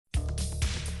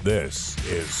This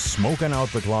is Smoking Out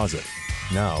the Closet.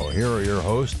 Now, here are your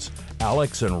hosts,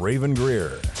 Alex and Raven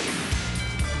Greer.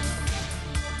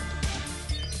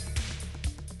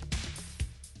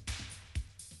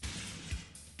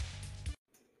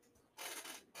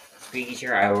 Squeaky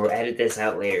chair, I will edit this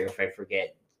out later if I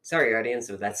forget. Sorry,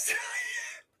 audience, but that's...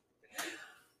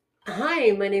 Hi,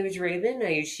 my name is Raven. I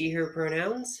use she, her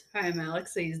pronouns. Hi, I'm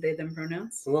Alex. I use they, them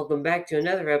pronouns. And welcome back to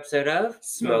another episode of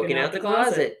Smoking Out the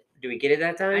Closet. Do we get it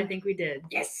that time? I think we did.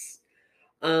 Yes!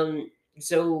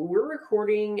 So we're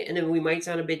recording, and then we might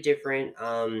sound a bit different.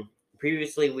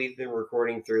 Previously, we've been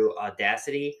recording through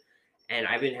Audacity, and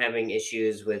I've been having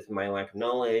issues with my lack of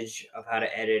knowledge of how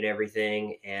to edit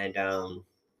everything, and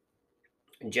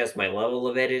just my level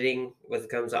of editing when it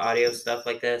comes to audio stuff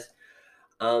like this.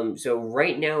 So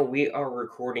right now we are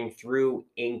recording through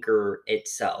Anchor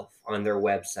itself on their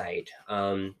website.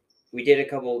 We did a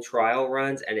couple trial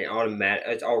runs, and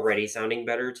it's already sounding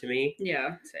better to me.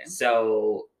 Yeah, same.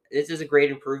 So this is a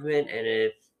great improvement, and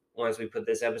if once we put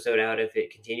this episode out, if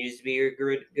it continues to be a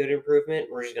good improvement,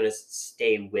 we're just gonna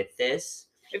stay with this.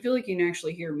 I feel like you can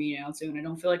actually hear me now too, and I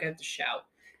don't feel like I have to shout.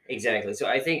 Exactly. So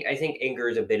I think Anchor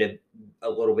is a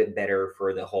little bit better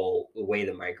for the way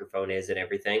the microphone is and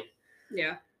everything.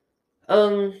 Yeah.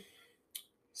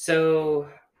 So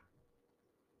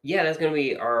yeah, that's gonna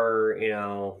be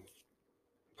our,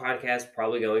 podcast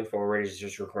probably going forward is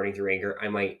just recording through Anchor. I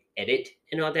might edit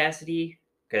in Audacity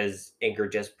because Anchor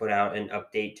just put out an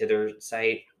update to their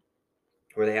site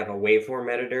where they have a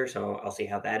waveform editor, so I'll see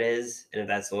how that is. And if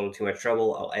that's a little too much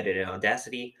trouble, I'll edit in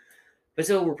Audacity. But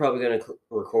still, we're probably going to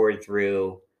record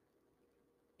through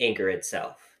Anchor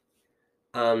itself.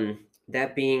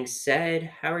 That being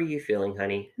said, how are you feeling,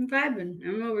 honey? I'm vibing.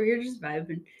 I'm over here just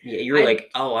vibing. Yeah, you were like,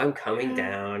 oh, I'm coming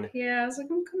down. Yeah, I was like,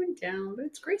 I'm coming down, but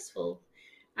it's graceful.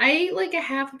 I ate like a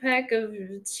half a pack of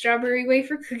strawberry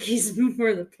wafer cookies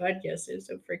before the podcast. It was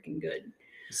so freaking good.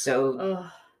 So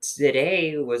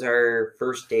today was our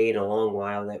first day in a long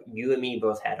while that you and me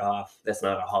both had off. That's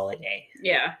not a holiday.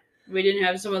 Yeah, we didn't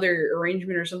have some other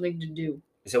arrangement or something to do.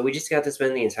 So we just got to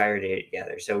spend the entire day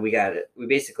together. So we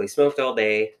basically smoked all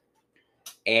day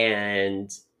and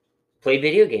played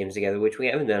video games together, which we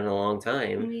haven't done in a long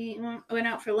time. We went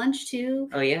out for lunch too.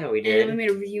 Oh yeah, we did. And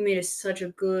you made us such a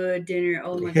good dinner.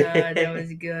 Oh my god, that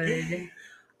was good.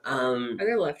 Are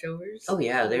there leftovers? Oh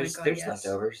yeah, there's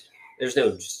leftovers. There's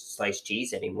no sliced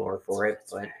cheese anymore for it,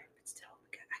 but still,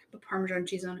 I can put Parmesan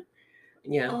cheese on it.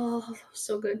 Yeah. Oh,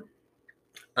 so good.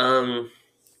 But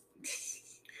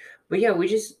yeah, we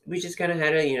just kind of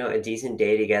had a decent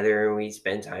day together, and we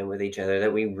spent time with each other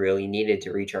that we really needed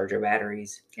to recharge our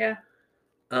batteries. Yeah.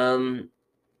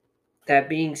 That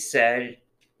being said,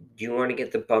 do you want to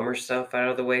get the bummer stuff out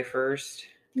of the way first?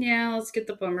 Yeah, let's get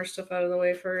the bummer stuff out of the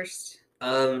way first.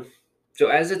 So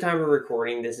as the time of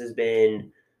recording, this has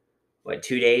been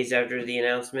 2 days after the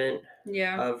announcement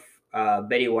of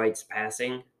Betty White's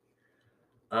passing.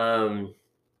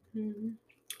 Mm-hmm.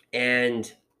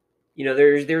 And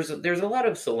there's a lot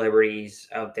of celebrities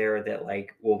out there that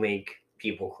will make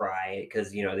people cry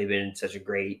because they've been such a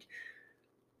great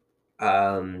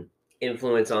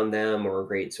influence on them or a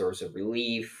great source of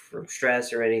relief from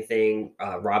stress or anything.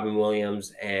 Robin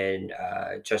Williams and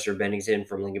Chester Bennington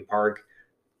from Linkin Park,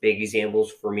 big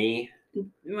examples for me.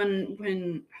 When oh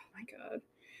my god,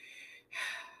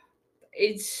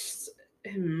 it's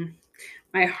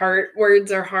my heart.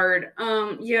 Words are hard.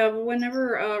 Yeah, but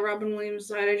whenever Robin Williams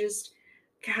died,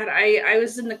 I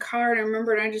was in the car and I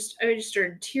remember, and I just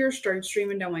tears started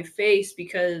streaming down my face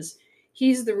because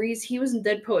he's the reason. He was in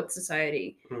Dead Poets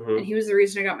Society, and he was the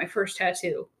reason I got my first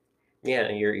tattoo. Yeah,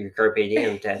 your Carpe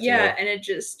Diem tattoo. Yeah, and it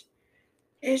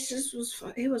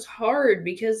was hard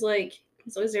because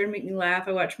he's always there to make me laugh.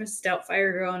 I watched Mrs.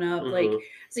 Doubtfire growing up. I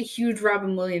was a huge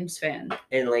Robin Williams fan.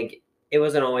 And it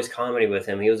wasn't always comedy with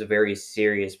him. He was a very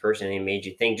serious person, and he made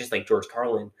you think, just like George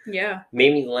Carlin. Yeah.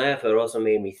 Made me laugh, but it also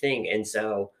made me think. And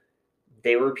so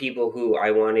they were people who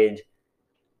I wanted,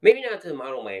 maybe not to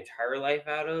model my entire life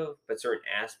out of, but certain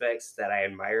aspects that I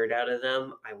admired out of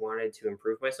them, I wanted to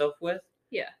improve myself with.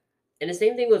 Yeah. And the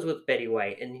same thing was with Betty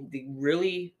White. And the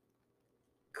really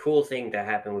cool thing that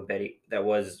happened with Betty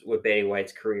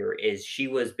White's career is she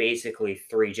was basically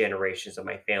 3 generations of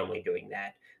my family doing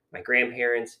that. My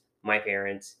grandparents, my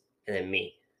parents, and then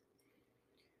me.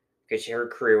 Because her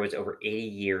career was over 80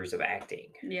 years of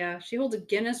acting. Yeah, she holds a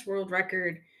Guinness World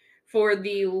Record for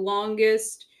the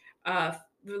longest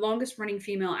running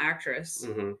female actress.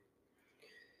 Mm-hmm.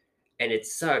 And it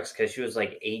sucks because she was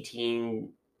 18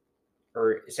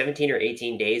 or 17 or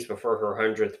 18 days before her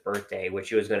 100th birthday, which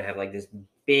she was going to have this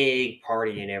big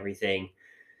party and everything.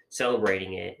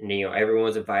 celebrating it, and everyone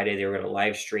was invited. They were going to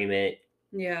live stream it,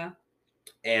 Yeah.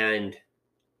 and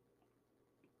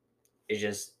it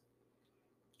just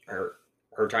her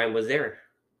time was there.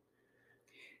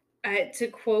 To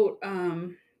quote,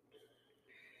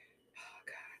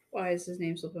 why is his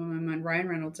name slipping my mind? Ryan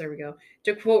Reynolds. There we go.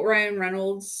 To quote Ryan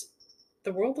Reynolds,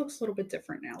 the world looks a little bit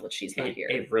different now that she's not here.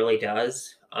 It really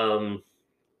does. God,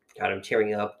 I'm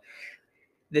tearing up.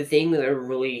 The thing that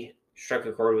really struck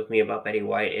a chord with me about Betty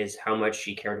White is how much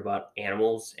she cared about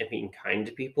animals and being kind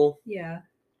to people. Yeah.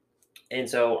 And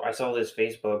so I saw this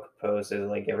Facebook post, and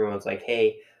like everyone's like,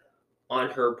 "Hey, on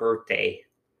her birthday,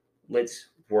 let's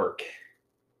work.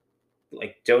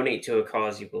 Like, donate to a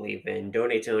cause you believe in,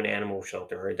 donate to an animal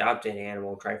shelter, adopt an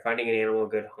animal, try finding an animal a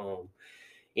good home."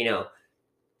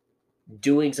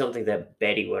 Doing something that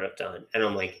Betty would have done. And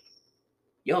I'm like,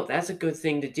 yo, that's a good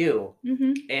thing to do.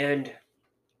 Mm-hmm. And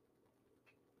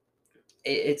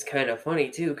it's kind of funny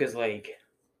too, because like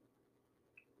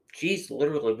she's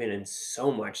literally been in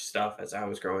so much stuff as I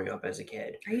was growing up as a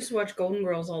kid. I used to watch Golden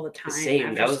Girls all the time.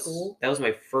 Same. After school. That was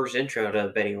my first intro to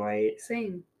Betty White.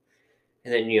 Same.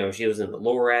 And then she was in the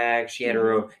Lorax. She had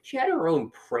her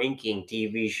own pranking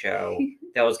TV show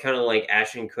that was kind of like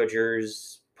Ashton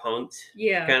Kutcher's Punk'd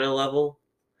kind of level.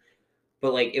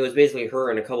 But like it was basically her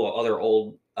and a couple of other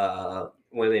old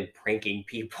women pranking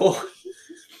people.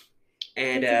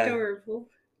 And That's adorable.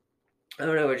 I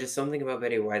don't know, it's just something about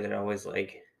Betty White that always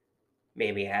like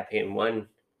made me happy. And one,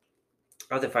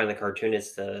 I'll have to find the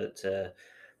cartoonist to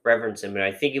reference him, but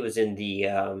I think it was in the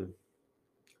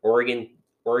Oregon,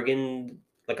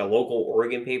 like a local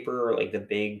Oregon paper, or like the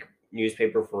big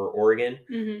newspaper for Oregon.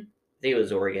 Mm-hmm. I think it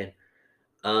was Oregon.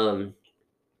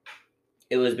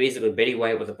 It was basically Betty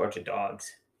White with a bunch of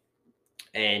dogs,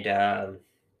 and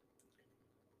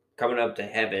coming up to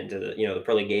heaven to the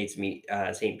pearly gates meet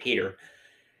St. Peter,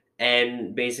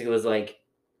 and basically was like,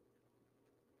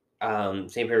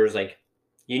 St. Peter was like,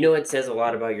 it says a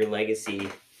lot about your legacy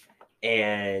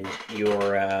and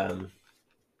your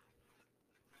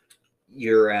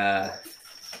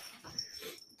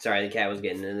sorry, the cat was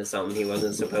getting into something he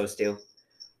wasn't supposed to.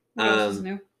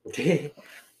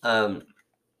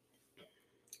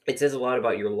 It says a lot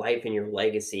about your life and your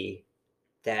legacy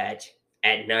that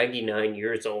at 99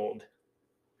 years old,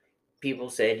 people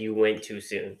said you went too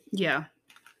soon. Yeah.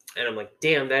 And I'm like,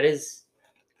 damn, that is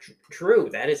true.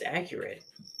 That is accurate.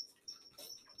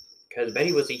 Because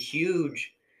Betty was she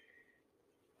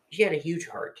had a huge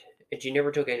heart, and she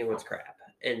never took anyone's crap.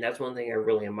 And that's one thing I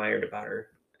really admired about her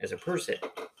as a person.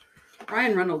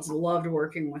 Ryan Reynolds loved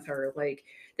working with her. Like,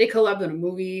 they collabed in a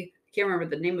movie. I can't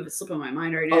remember the name of it, slipping my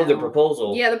mind right now. Oh, The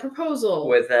Proposal. Yeah, The Proposal.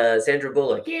 With Sandra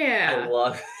Bullock. Yeah. I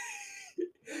love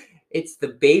it's the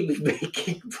baby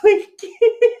making blanket.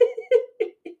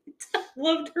 I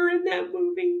loved her in that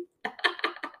movie.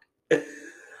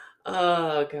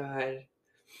 Oh, God.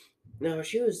 No,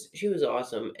 she was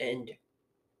awesome. And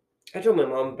I told my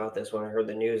mom about this when I heard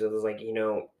the news. I was like,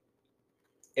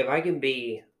 if I can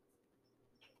be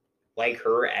like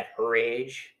her at her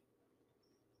age,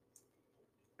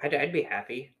 I'd be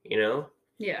happy, Yeah.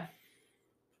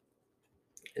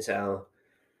 So,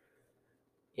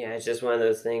 yeah, it's just one of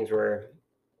those things where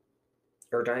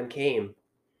her time came.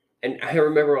 And I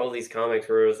remember all these comics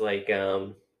where it was like,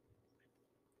 Grim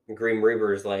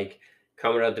Reaper's like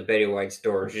coming out to Betty White's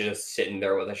door. She's just sitting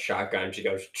there with a shotgun. She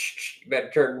goes, you better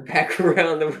turn back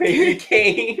around the way you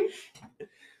came.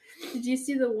 Did you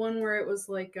see the one where it was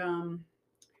like,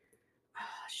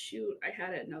 shoot, I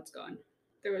had it, now it's gone.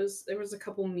 There was a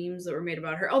couple memes that were made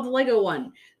about her. Oh, the Lego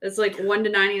one. That's like 1 to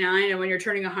 99, and when you're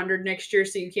turning 100 next year,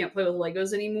 so you can't play with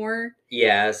Legos anymore.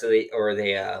 Yeah, so there's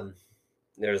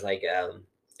like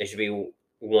it should be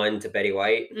 1 to Betty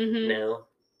White now.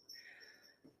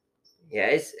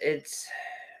 Yeah, it's.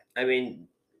 I mean,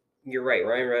 you're right.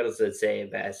 Ryan Reynolds would say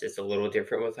it best. It's a little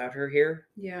different without her here.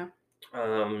 Yeah.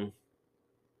 But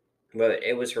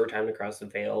it was her time to cross the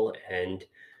veil, and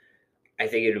I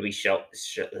think it would be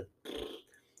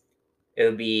it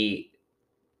would be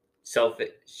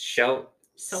selfish.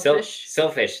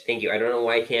 Thank you. I don't know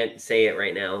why I can't say it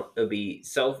right now. It would be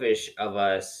selfish of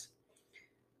us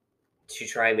to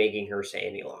try making her stay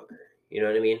any longer. You know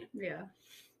what I mean? Yeah.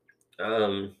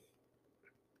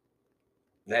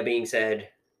 That being said,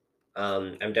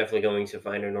 I'm definitely going to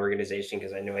find an organization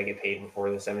because I know I get paid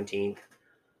before the 17th.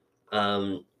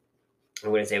 I'm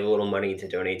going to save a little money to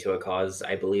donate to a cause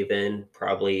I believe in,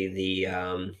 probably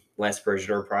the Les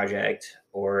Bergener Project,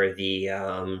 or the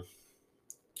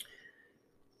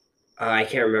I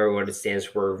can't remember what it stands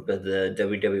for, but the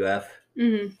WWF,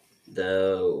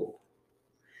 the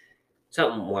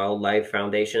something Wildlife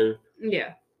Foundation.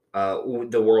 Yeah.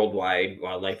 the Worldwide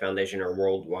Wildlife Foundation or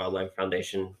World Wildlife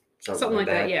Foundation, Something like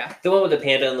that. Yeah. The one with the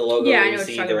panda and the logo. Yeah, I where know you what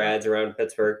see you're talking their about. ads around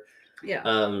Pittsburgh.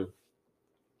 Yeah.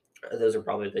 Those are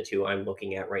probably the two I'm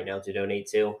looking at right now to donate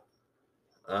to.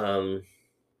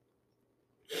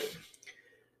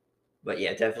 But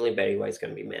yeah, definitely Betty White's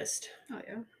gonna be missed. Oh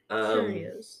yeah. Sure he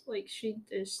is. Like she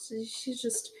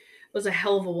just was a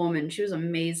hell of a woman. She was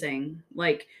amazing.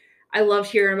 Like I loved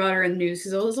hearing about her in the news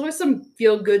because it was always some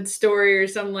feel good story or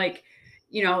some like,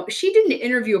 she did an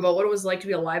interview about what it was like to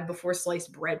be alive before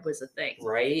sliced bread was a thing.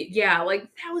 Right? Yeah, like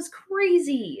that was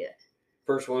crazy.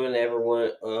 First woman to ever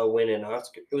win an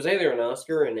Oscar. It was either an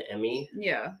Oscar or an Emmy.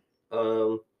 Yeah.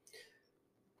 And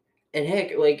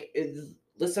heck, like,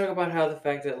 let's talk about how the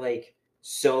fact that like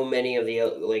so many of the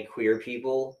like queer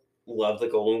people love the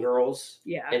Golden Girls.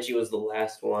 Yeah. And she was the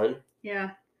last one.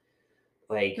 Yeah.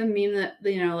 Like the meme that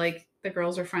like the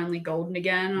girls are finally golden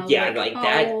again. I was yeah, like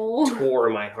that tore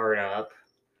my heart up.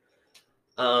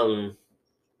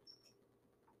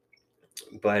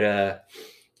 But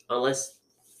unless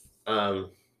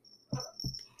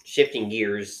shifting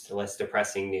gears to less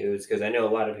depressing news, because I know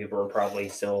a lot of people are probably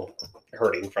still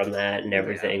hurting from that and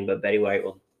everything, but Betty White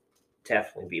will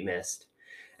definitely be missed.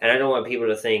 And I don't want people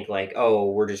to think like, oh,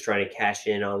 we're just trying to cash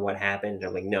in on what happened. And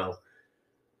I'm like, no,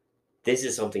 this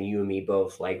is something you and me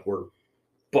both like were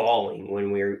bawling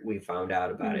when we found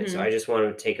out about it. So I just want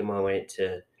to take a moment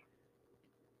to,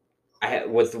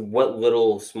 with what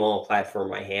little small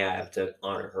platform I have, to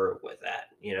honor her with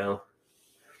that,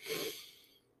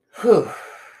 Whew.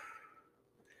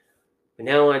 But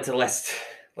now on to less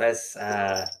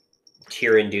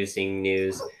tear-inducing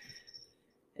news.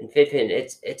 And Fitpin,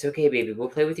 it's okay, baby. We'll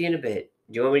play with you in a bit.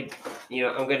 Do you want me?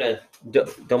 I'm gonna.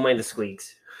 Don't mind the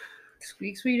squeaks.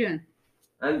 Squeaks, what are you doing?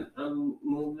 I'm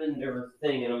moving their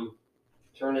thing, and I'm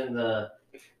turning the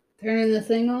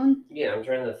thing on. Yeah, I'm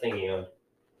turning the thingy on.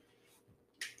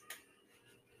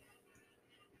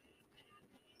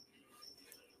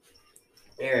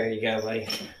 There you go, buddy.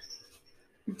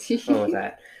 What was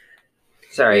that?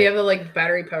 Sorry. We have a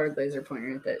battery-powered laser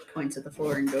pointer that points at the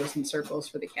floor and goes in circles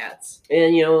for the cats.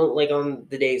 And like on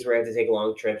the days where I have to take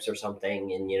long trips or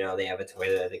something, and they have a toy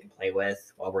that they can play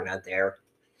with while we're not there.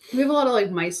 We have a lot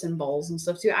of mice and balls and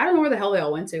stuff too. I don't know where the hell they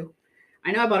all went to.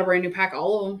 I know I bought a brand new pack,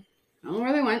 all of them. I don't know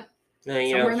where they went.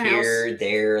 Somewhere in the here, house.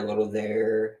 There, a little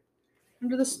there.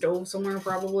 Under the stove somewhere,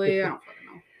 probably. I don't fucking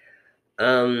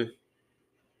know.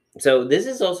 So this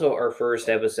is also our first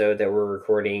episode that we're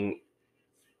recording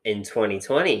in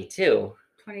 2020 too.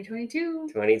 2022.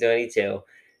 2022.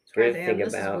 It's weird to think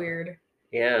about. This is weird.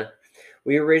 Yeah.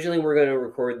 We originally were going to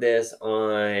record this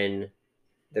on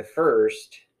the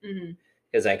 1st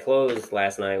because I closed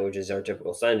last night, which is our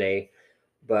typical Sunday,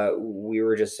 but we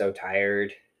were just so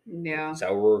tired. Yeah.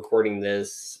 So we're recording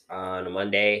this on a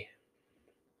Monday.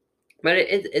 But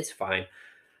it's fine.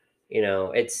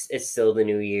 It's still the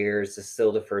new year. It's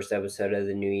still the first episode of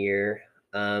the new year.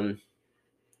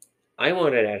 I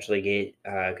wanted to actually get,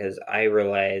 because I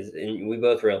realized, and we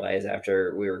both realized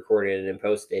after we recorded and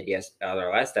posted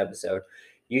our last episode,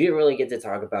 you didn't really get to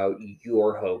talk about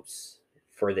your hopes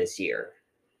for this year.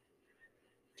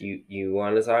 Do you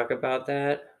want to talk about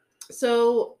that?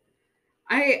 So,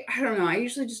 I don't know. I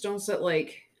usually just don't set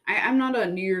I'm not a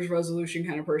New Year's resolution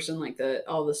kind of person,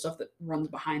 all the stuff that runs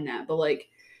behind that. But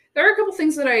there are a couple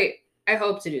things that I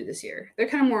hope to do this year. They're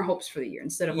kind of more hopes for the year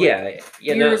instead of New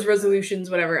Year's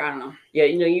resolutions, whatever. I don't know. Yeah,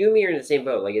 you and me are in the same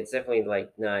boat. It's definitely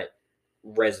not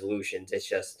resolutions. It's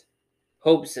just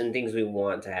hopes and things we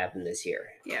want to happen this year.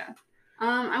 Yeah.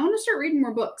 I want to start reading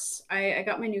more books. I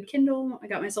got my new Kindle. I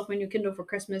got myself my new Kindle for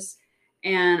Christmas,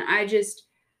 and I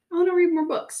want to read more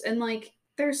books. And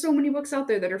there's so many books out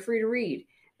there that are free to read,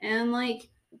 and I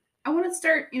want to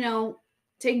start,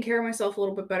 taking care of myself a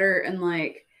little bit better. And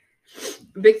a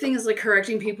big thing is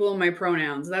correcting people in my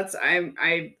pronouns. That's I'm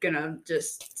gonna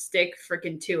just stick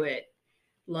freaking to it.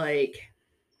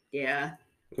 Yeah.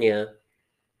 Yeah.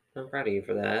 I'm proud of you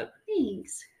for that.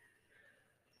 Thanks.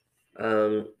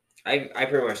 I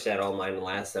pretty much said all mine in the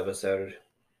last episode.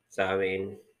 So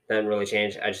nothing really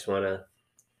changed. I just wanna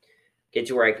get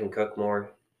to where I can cook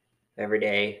more every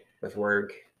day with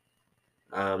work.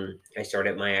 I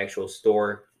started my actual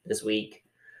store this week.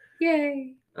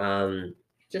 Yay.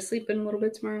 Just sleeping a little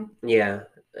bit tomorrow. Yeah.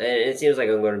 And it seems like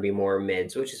I'm going to be more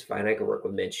mids, which is fine. I can work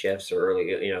with mid shifts or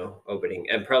early, opening.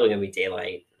 I'm probably going to be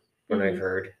daylight when I've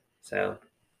heard. So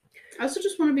I also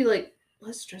just want to be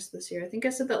less stressed this year. I think I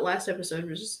said that last episode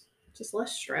was just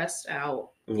less stressed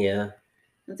out. Yeah.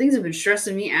 The things have been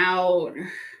stressing me out.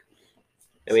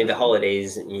 The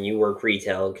holidays, you work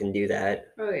retail, can do that.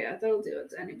 Oh yeah, that'll do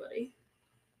it to anybody.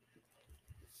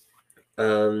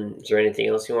 Is there anything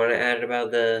else you want to add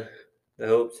about the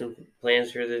hopes and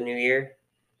plans for the new year?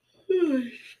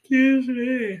 Excuse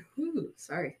me. Ooh,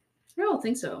 sorry. I don't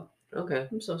think so. Okay.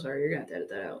 I'm so sorry. You're gonna have to edit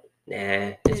that out.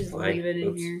 Nah, it's Just fine. leave it in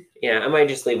Oops. here. Yeah, I might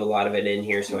just leave a lot of it in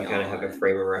here so I kind of have a Yawn.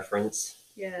 frame of reference.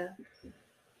 Yeah.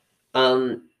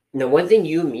 Now one thing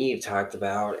you and me have talked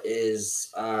about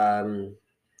is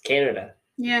Canada.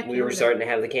 Yeah. We were starting to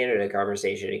have the Canada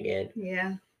conversation again.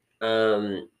 Yeah.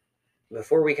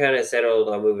 Before we kind of settled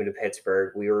on moving to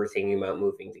Pittsburgh, we were thinking about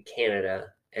moving to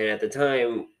Canada, and at the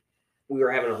time, we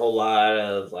were having a whole lot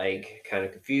of like kind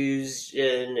of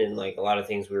confusion and like a lot of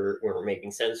things weren't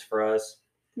making sense for us.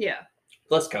 Yeah.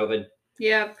 Plus COVID.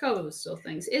 Yeah. COVID was still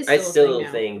things. It's Still a a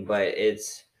thing, but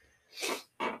it's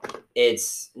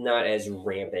not as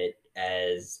rampant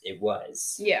as it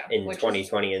was. Yeah, in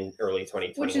 2020 and early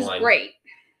 2021, which is great.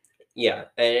 Yeah,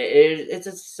 and it's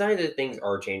a sign that things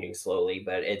are changing slowly,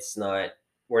 but it's not.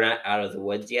 We're not out of the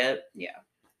woods yet. Yeah.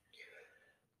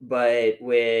 But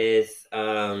with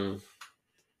a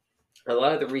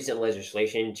lot of the recent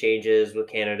legislation changes with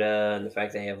Canada and the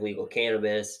fact they have legal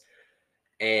cannabis,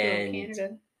 and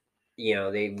Canada.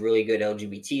 They have really good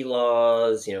LGBT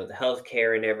laws, the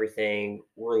healthcare and everything.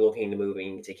 We're looking to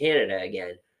moving to Canada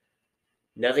again.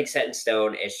 Nothing set in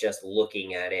stone. It's just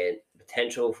looking at it.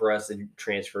 Potential for us to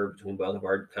transfer between both of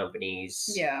our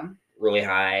companies. Yeah. Really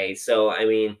high. So I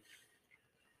mean,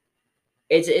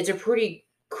 it's a pretty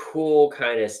cool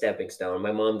kind of stepping stone.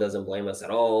 My mom doesn't blame us at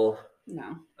all.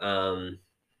 No.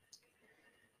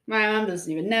 My mom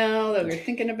doesn't even know that we were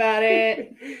thinking about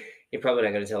it. You're probably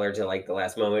not going to tell her till like the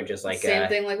last moment, just like same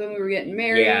thing like when we were getting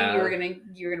married. Yeah. You were gonna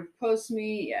propose to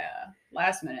me. Yeah,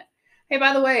 last minute. Hey,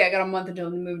 by the way, I got a month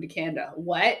until we move to Canada.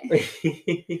 What?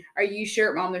 Are you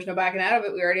sure, Mom? There's no backing out of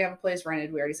it. We already have a place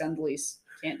rented. We already signed the lease.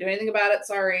 Can't do anything about it.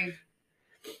 Sorry.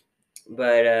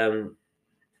 But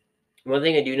one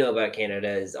thing I do know about Canada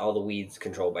is all the weed's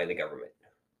controlled by the government.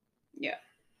 Yeah.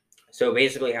 So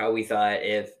basically, how we thought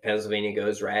if Pennsylvania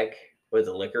goes rec with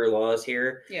the liquor laws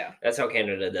here, yeah, that's how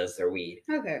Canada does their weed.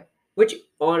 Okay. Which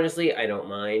honestly, I don't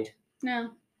mind.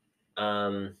 No.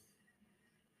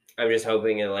 I'm just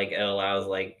hoping it allows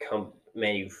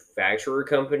manufacturer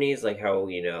companies, like how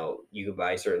you could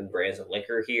buy certain brands of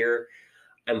liquor here.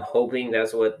 I'm hoping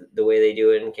that's the way they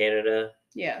do it in Canada.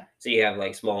 Yeah. So you have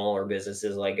like smaller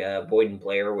businesses like Boyd and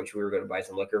Blair, which we were going to buy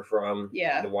some liquor from.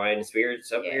 Yeah. The wine and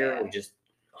spirits up here, which is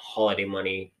holiday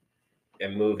money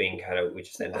and moving we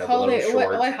just ended up a little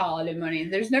short. What holiday money?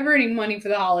 There's never any money for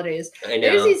the holidays. I know.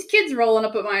 There's these kids rolling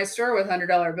up at my store with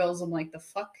 $100 bills. I'm like, the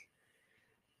fuck?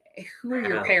 Who are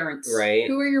your parents? Right.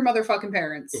 Who are your motherfucking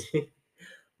parents?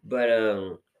 But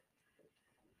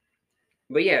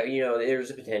yeah,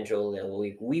 there's a potential that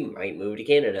we might move to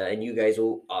Canada, and you guys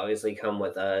will obviously come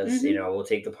with us. Mm-hmm. We'll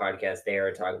take the podcast there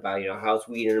and talk about how's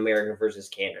weed in America versus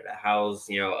Canada, how's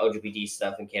LGBT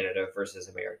stuff in Canada versus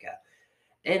America,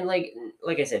 and like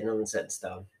I said, nothing set in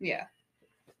stone. Yeah.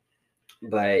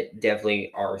 But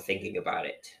definitely are thinking about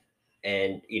it,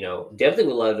 and definitely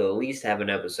would love to at least have an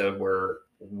episode where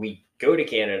we go to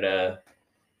Canada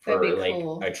for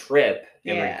cool. A trip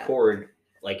and record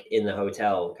in the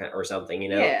hotel or something,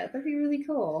 Yeah, that'd be really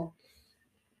cool.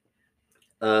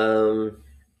 Is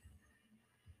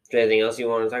there anything else you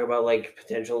want to talk about,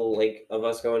 potential of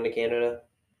us going to Canada?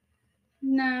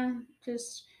 No, I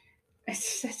just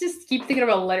keep thinking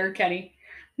about Letterkenny.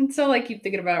 That's all I keep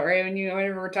thinking about, right?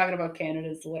 Whenever we're talking about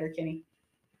Canada, it's Letterkenny.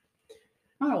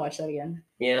 I want to watch that again.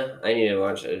 Yeah, I need to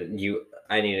watch it.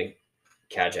 I need to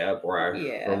catch up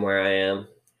from where I am.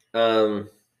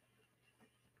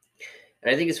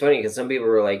 And I think it's funny because some people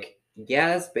were like, yeah,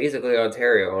 that's basically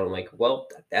Ontario. And I'm like, well,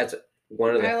 that's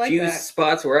one of the few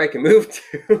spots where I can move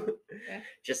to.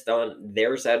 Just on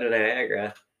their side of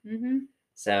Niagara. Mm-hmm.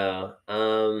 So,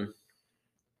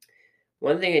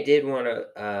 one thing I did want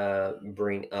to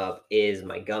bring up is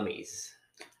my gummies.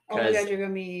 Oh my god, your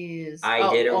gummies.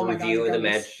 I did a review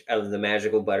of the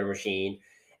Magical Butter Machine,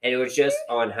 and it was just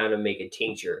on how to make a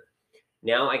tincture.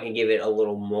 Now I can give it a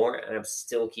little more, and I'm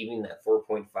still keeping that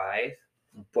 4.5.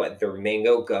 But their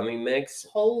mango gummy mix.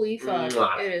 Holy fuck.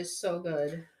 It is so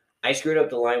good. I screwed up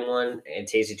the lime one and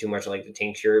tasted too much like the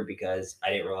tincture because I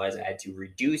didn't realize I had to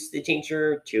reduce the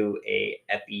tincture to a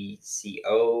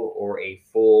FECO or a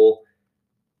full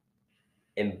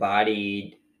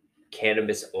embodied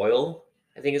cannabis oil,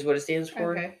 I think is what it stands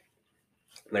for. Okay.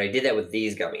 But I did that with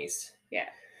these gummies. Yeah.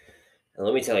 And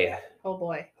let me tell you. Oh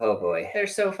boy. They're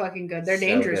so fucking good. They're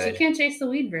dangerous. Good. You can't chase the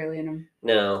weed barely in them.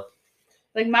 No.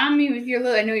 Like, Mom, if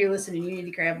I know you're listening, you need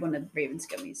to grab one of Raven's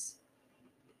gummies.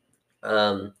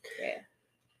 Yeah.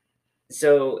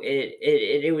 So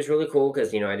it was really cool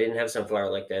because I didn't have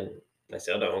sunflower like then. I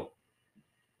still don't.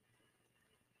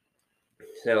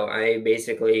 So I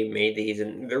basically made these,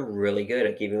 and they're really good.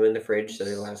 I keep them in the fridge so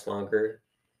they last longer.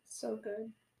 So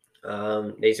good.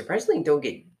 They surprisingly don't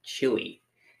get chewy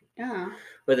Yeah.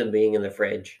 with them being in the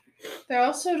fridge. They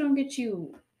also don't get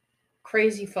you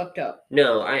crazy fucked up.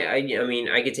 No, I mean,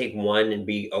 I could take one and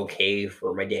be okay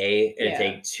for my day, and Yeah.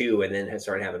 take two and then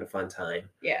start having a fun time.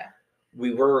 Yeah.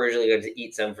 We were originally going to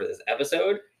eat some for this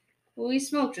episode. Well, we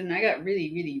smoked and I got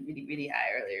really, really, really, really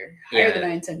high earlier. Higher than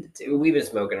I intended to. We've been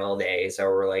smoking all day, so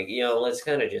we're like, let's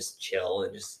kind of just chill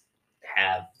and just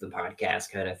have the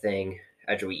podcast kind of thing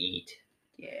after we eat.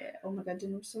 Yeah. Oh my god,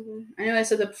 dinner was so good. I know I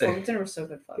said that before, but dinner was so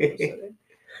good. Fuck, it was so good.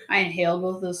 I inhaled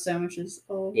both those sandwiches.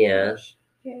 Oh Yeah. gosh.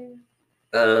 Yeah.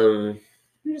 Um,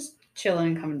 I'm just chilling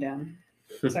and coming down.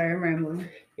 Sorry, I'm rambling.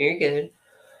 You're good.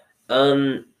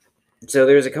 So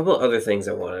there's a couple other things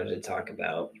I wanted to talk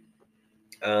about.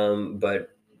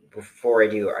 But before I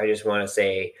do, I just want to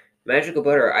say, Magical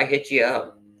Butter, I hit you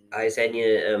up. I sent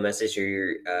you a message through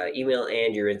your email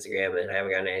and your Instagram, and I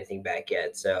haven't gotten anything back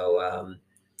yet. So,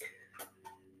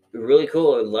 really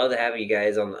cool. I'd love to have you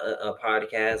guys on a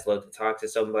podcast. Love to talk to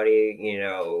somebody.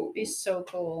 Be so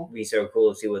cool. Be so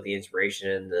cool to see what the inspiration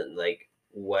and then like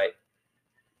what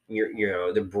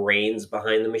the brains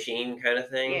behind the machine kind of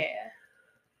thing. Yeah.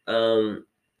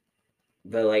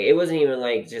 But like it wasn't even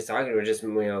like just talking. It was just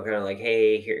kind of like,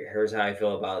 hey, here's how I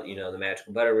feel about the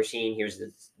Magical Butter machine. Here's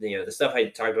the stuff I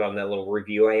talked about in that little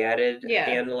review I added at the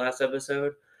end of the last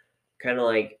episode. Kind of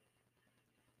like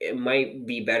it might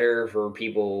be better for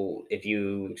people if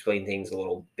you explain things a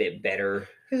little bit better.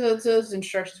 Because those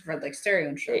instructions read like stereo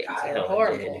instructions. They're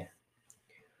horrible.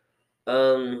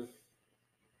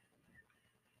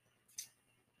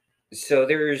 So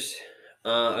there's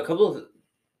a couple of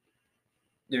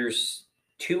there's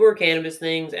two more cannabis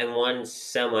things and one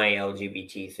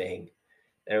semi-LGBT thing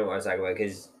that I want to talk about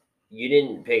because you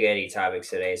didn't pick any topics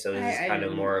today, so this is kind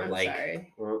of more of like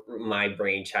my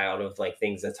brainchild of like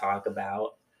things to talk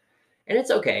about, and it's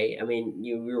okay. I mean,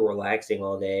 we were relaxing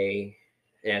all day,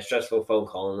 and a stressful phone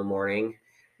call in the morning.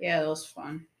 Yeah, that was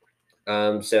fun.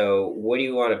 So what do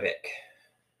you want to pick?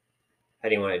 How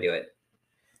do you want to do it?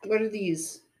 What are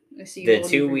these? I see the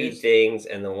two weed things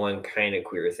and the one kind of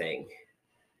queer thing.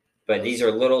 But these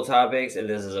are little topics, and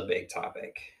this is a big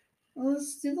topic. Well,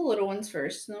 let's do the little ones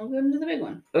first, and then we'll go into the big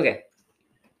one. Okay.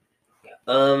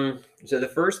 So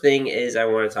the first thing is I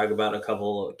want to talk about a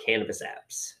couple of cannabis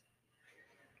apps.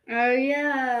 Oh,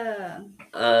 yeah.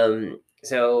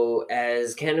 So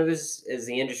as cannabis, as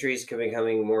the industry is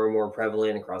becoming more and more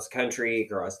prevalent across the country,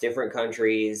 across different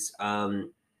countries,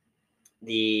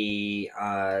 the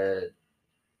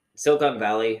Silicon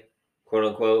Valley, quote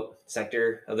unquote,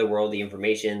 sector of the world, the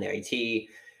information, the IT,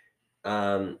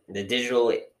 the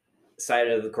digital side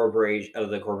of the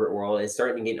corporate world is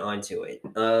starting to get onto it.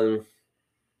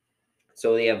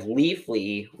 So they have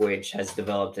Leafly, which has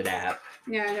developed an app.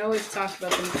 Yeah, I know we've talked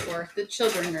about them before. The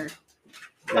children are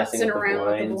messing around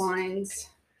with the blinds.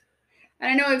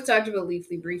 And I know I've talked about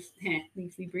Leafly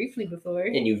briefly before.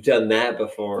 And you've done that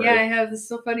before. Yeah, I have. This is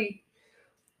so funny.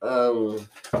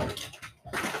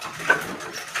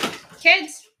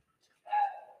 Kids!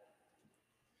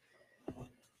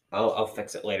 I'll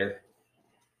fix it later.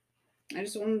 I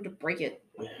just wanted to break it.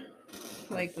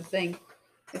 Like the thing.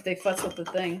 If they fuss with the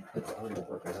thing. It's already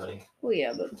broken, honey. Well,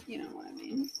 yeah, but you know what I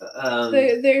mean.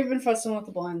 They've been fussing with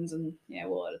the blinds, and yeah,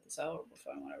 we'll edit this out. We'll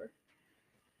find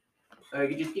whatever.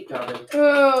 You just keep talking.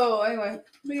 Oh, anyway.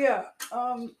 But yeah,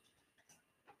 I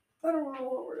don't know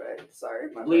what we're doing. Sorry.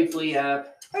 Leafly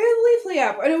app. I have the Leafly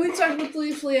app. I know we've talked about the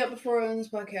Leafly app before on this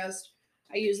podcast.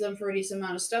 I use them for a decent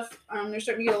amount of stuff. They're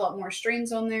starting to get a lot more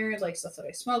strains on there, like stuff that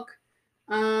I smoke.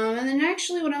 And then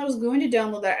actually, when I was going to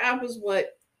download that app, was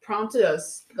what prompted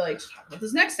us to talk about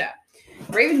this next app.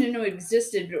 Raven didn't know it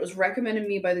existed, but it was recommended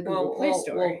me by the Google Play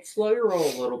Store. Well, slow your roll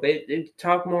a little bit.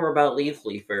 Talk more about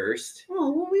Leafly first.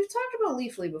 Oh, well, we've talked about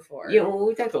Leafly before. Yeah,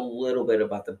 we talked a little bit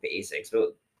about the basics,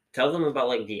 but tell them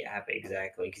about the app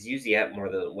exactly, because use the app more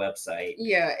than the website.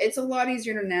 Yeah, it's a lot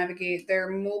easier to navigate. Their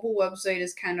mobile website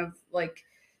is kind of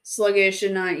sluggish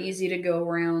and not easy to go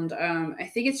around. I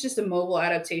think it's just a mobile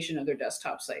adaptation of their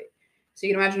desktop site. So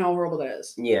you can imagine how horrible that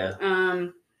is. Yeah.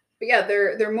 But yeah,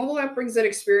 their mobile app brings that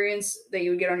experience that you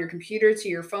would get on your computer to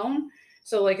your phone.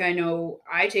 So I know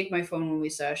I take my phone when we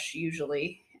sesh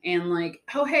usually, and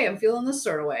oh hey, I'm feeling this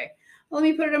sort of way. Let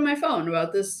me put it on my phone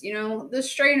about this, this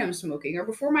strain I'm smoking. Or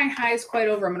before my high is quite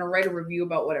over, I'm going to write a review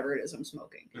about whatever it is I'm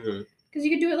smoking. Because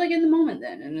you can do it in the moment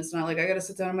then. And it's not I got to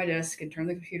sit down at my desk and turn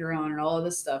the computer on and all of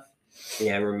this stuff.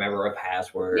 Yeah, remember a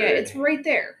password. Yeah, it's right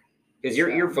there. Because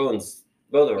your phones,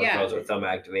 both of our phones are thumb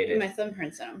activated. My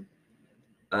thumbprint's in them.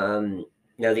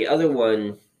 Now the other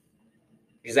one,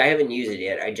 because I haven't used it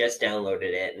yet, I just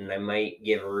downloaded it, and I might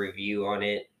give a review on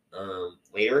it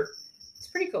later. It's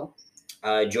pretty cool.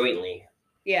 Jointly.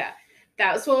 Yeah,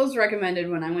 that was what was recommended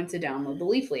when I went to download the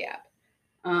Leafly app.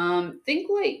 Think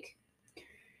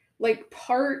like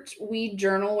part weed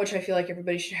journal, which I feel like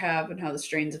everybody should have, and how the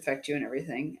strains affect you and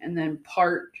everything, and then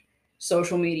part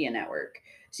social media network.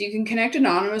 So you can connect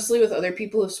anonymously with other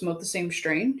people who smoke the same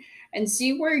strain and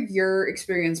see where your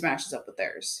experience matches up with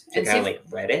theirs. So And kind see of like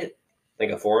Reddit,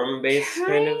 like a forum-based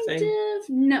kind of thing.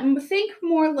 No, think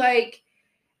more like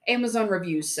Amazon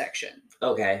reviews section.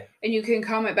 Okay. And you can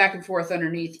comment back and forth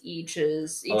underneath each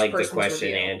Like the person's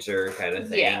question review. answer kind of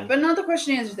thing. Yeah, but not the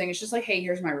question answer thing. It's just like, hey,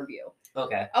 here's my review.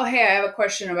 Okay. Oh, hey, I have a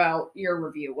question about your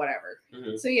review, whatever.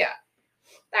 Mm-hmm. So yeah,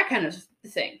 that kind of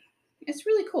thing. It's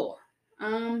really cool.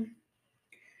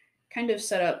 Kind of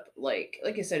set up like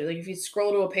I said, like if you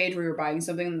scroll to a page where you're buying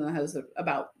something that has the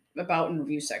about and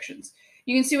review sections,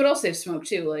 you can see what else they've smoked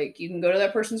too. Like you can go to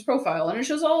that person's profile and it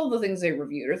shows all the things they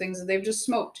reviewed or things that they've just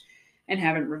smoked and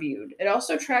haven't reviewed. It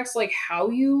also tracks like how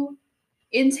you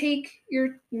intake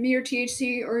your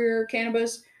THC or your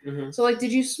cannabis. Mm-hmm. So like,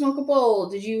 did you smoke a bowl?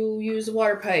 Did you use a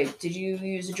water pipe? Did you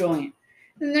use a joint?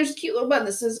 And there's a cute little button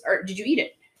that says, or did you eat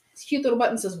it? This cute little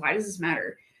button says, why does this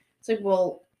matter? It's like,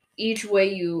 well, each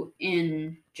way you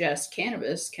ingest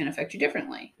cannabis can affect you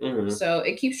differently. Mm-hmm. So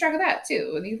it keeps track of that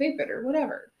too, whether you vape it or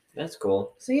whatever. That's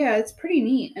cool. So yeah, it's pretty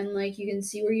neat. And like you can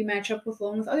see where you match up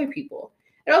along with other people.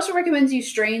 It also recommends you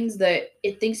strains that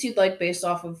it thinks you'd like based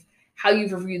off of how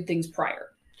you've reviewed things prior.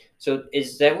 So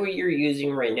is that what you're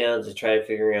using right now to try to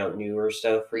figure out newer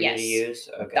stuff for you to use?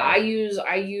 Okay. I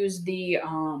use the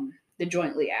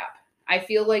Jointly app. I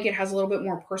feel like it has a little bit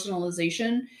more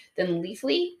personalization than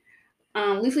Leafly.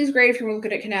 Leafly's great if you're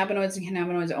looking at cannabinoids and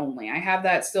cannabinoids only. I have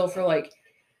that still for like,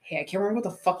 hey, I can't remember what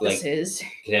the fuck this is.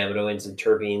 Cannabinoids and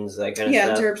terpenes, that kind of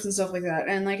stuff. stuff. Yeah, terps and stuff like that.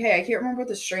 And like, hey, I can't remember what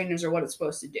the strain is or what it's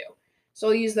supposed to do. So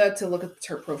I'll use that to look at the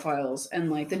terp profiles and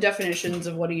like the definitions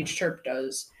of what each terp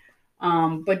does.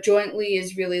 But Jointly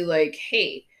is really like,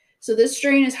 hey, so this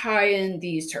strain is high in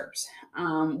these terps.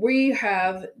 We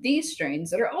have these strains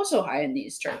that are also high in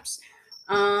these terps.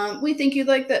 We think you'd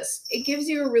like this. It gives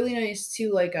you a really nice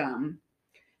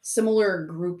similar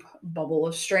group bubble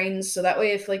of strains. So that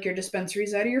way, if like your dispensary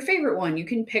is out of your favorite one, you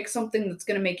can pick something that's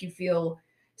going to make you feel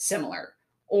similar,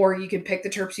 or you can pick the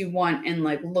terps you want and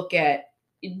like look at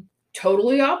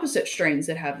totally opposite strains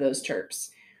that have those terps.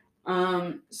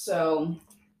 So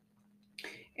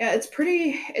yeah, it's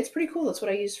pretty cool. That's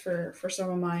what I use for some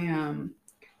of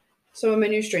my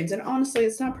new strains. And honestly,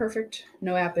 it's not perfect.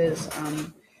 No app is.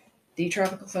 The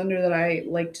Tropical Thunder that I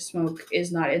like to smoke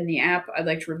is not in the app. I'd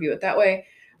like to review it that way,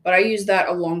 but I use that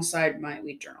alongside my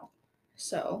weed journal.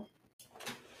 So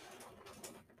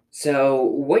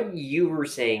what you were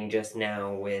saying just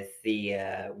now with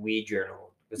the weed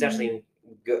journal was actually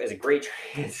is a great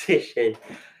transition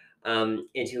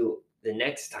into the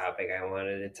next topic I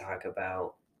wanted to talk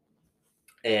about.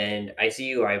 And I see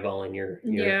you eyeballing your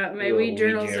my weed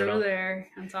journal's over there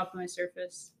on top of my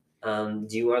Surface. Do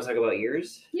you want to talk about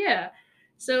yours? Yeah.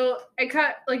 So I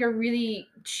got like a really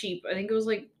cheap, I think it was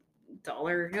like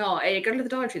 $1. No, I got it at the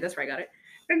Dollar Tree. That's where I got it.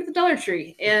 I got it at the Dollar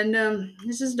Tree. And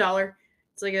this is $1.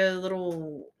 It's like a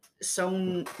little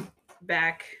sewn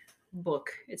back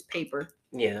book. It's paper.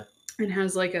 Yeah. And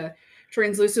has like a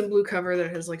translucent blue cover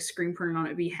that has like screen printed on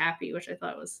it, Be Happy, which I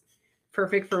thought was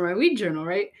perfect for my weed journal,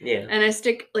 right? Yeah. And I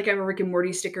have a Rick and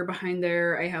Morty sticker behind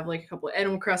there. I have like a couple of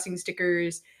Animal Crossing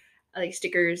stickers. I like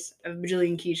stickers. I have a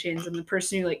bajillion keychains. I'm the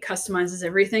person who like customizes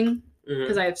everything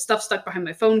because I have stuff stuck behind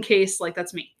my phone case. Like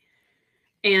that's me.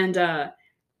 And I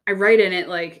write in it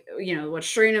like, what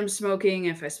strain I'm smoking,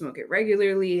 if I smoke it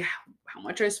regularly, how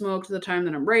much I smoked the time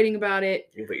that I'm writing about it.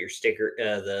 You put your sticker,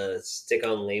 the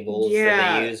stick-on labels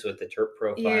that they use with the terp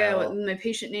profile. Yeah, with my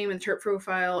patient name and terp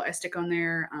profile, I stick on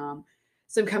there.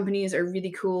 Some companies are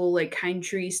really cool, like Kind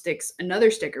Tree sticks another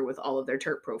sticker with all of their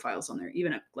terp profiles on there,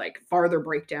 even a like farther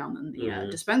breakdown than the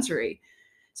dispensary.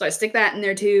 So I stick that in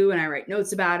there too, and I write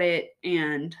notes about it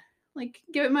and like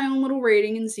give it my own little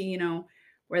rating and see,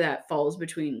 where that falls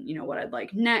between, what I'd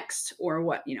like next or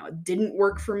what, didn't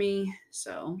work for me.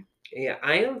 So yeah,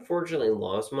 I unfortunately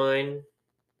lost mine.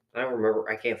 I don't remember.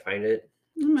 I can't find it.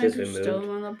 Mine is still in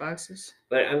one of the boxes.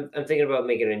 But I'm thinking about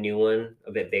making a new one,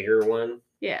 a bit bigger one.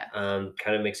 Yeah.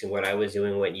 Kind of mixing what I was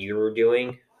doing, what you were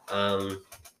doing. I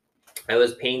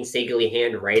was painstakingly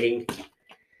handwriting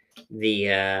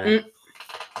the.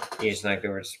 You just knocked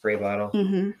over a spray bottle.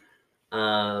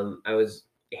 I was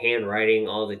handwriting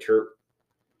all the terp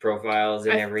profiles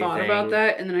and everything. I thought about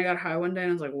that, and then I got high one day,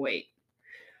 and I was like, "Wait,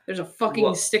 There's a fucking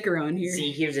Well, sticker on here.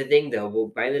 See, here's the thing though. Well,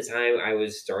 by the time I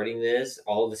was starting this,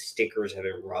 all the stickers had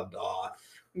been rubbed off.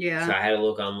 Yeah. So I had to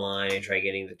look online and try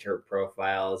getting the terp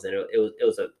profiles, and it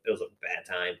was a bad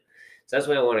time. So that's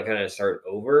why I want to kind of start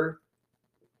over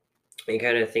and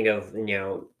kind of think of,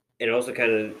 and also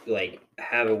kind of like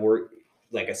have a work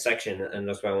like a section, and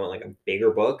that's why I want like a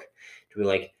bigger book to be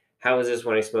like, how is this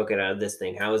when I smoke it out of this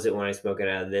thing? How is it when I smoke it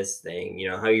out of this thing?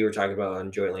 How you were talking about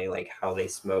on jointly, like how they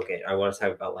smoke it. I want to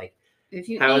talk about like If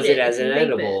you how eat is it if as you an vape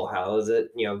edible? it. How is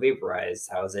it vaporized?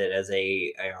 How is it as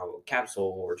a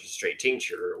capsule or just straight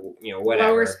tincture? Whatever.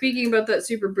 While we're speaking about that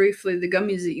super briefly, the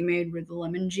gummies that you made with the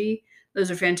lemon G, those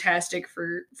are fantastic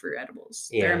for edibles.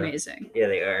 Yeah. They're amazing. Yeah,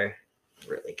 they are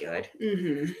really good.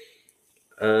 Mm-hmm.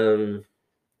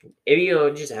 If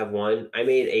you just have one, I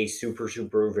made a super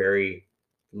very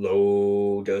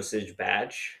low dosage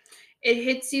batch. It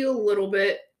hits you a little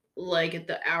bit like at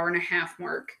the 1.5 hour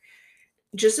mark,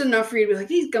 just enough for you to be like,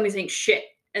 these gummies ain't shit.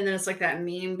 And then it's like that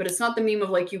meme, but it's not the meme of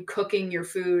like you cooking your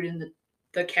food in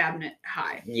the cabinet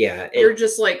high. Yeah, you're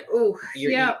just like, oh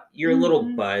yeah, you're a little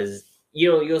buzzed.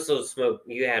 You also smoke.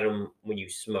 You had them when you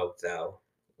smoked though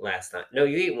last time. No,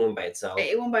 you ate one by itself. I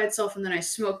ate one by itself, and then I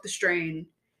smoked the strain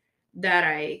that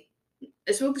I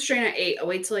smoked the strain I ate. I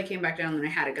wait till I came back down, and then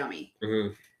I had a gummy.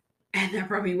 Mm-hmm. And that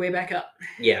brought me way back up.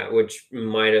 Yeah, which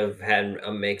might have had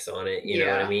a mix on it. You know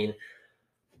what I Yeah. mean?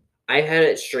 I had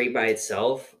it straight by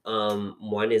itself.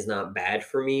 One is not bad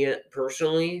for me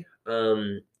personally.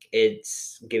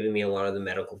 It's giving me a lot of the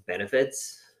medical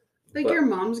benefits. Like your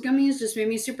mom's gummies just made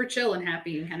me super chill and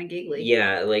happy and kind of giggly.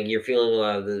 Yeah, like you're feeling a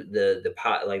lot of the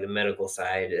pot, like the medical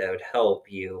side that would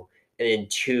help you. And then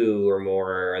 2 or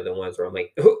more are the ones where I'm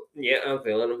like, oh, yeah, I'm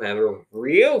feeling I'm having a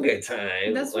real good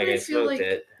time. That's like what I smoked feel like.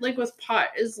 it. Like with pot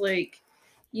is like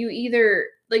you either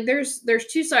like there's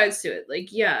 2 sides to it.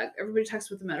 Like yeah, everybody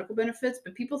talks about the medical benefits,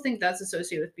 but people think that's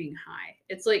associated with being high.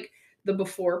 It's like the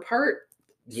before part.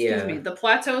 Excuse me. The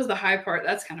plateau is the high part.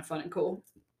 That's kind of fun and cool.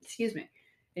 Excuse me.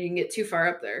 And you can get too far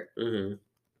up there. Mm-hmm.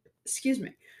 Excuse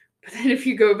me. But then if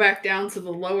you go back down to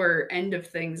the lower end of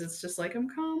things, it's just like, I'm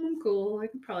calm, I'm cool. I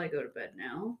can probably go to bed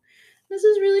now. This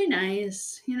is really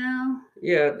nice,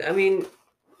 Yeah, I mean,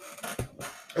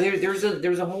 there's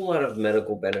a whole lot of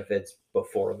medical benefits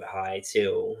before the high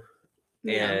too,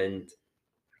 Yeah. and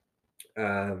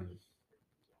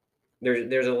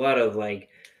there's a lot of like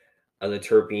other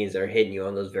terpenes that are hitting you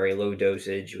on those very low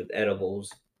dosage with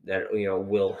edibles that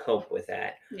will help with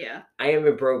that. Yeah. I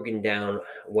haven't broken down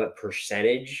what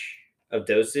percentage of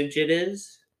dosage it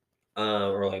is,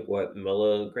 or like what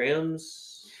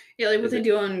milligrams. Yeah, like what they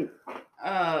do on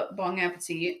Bong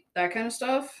Appetit, that kind of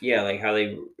stuff. Yeah, like how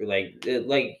they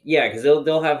yeah, because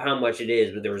they'll have how much it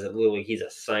is, but there was he's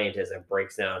a scientist that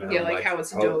breaks down how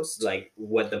it's dosed, like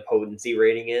what the potency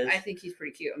rating is. I think he's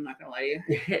pretty cute. I'm not gonna lie to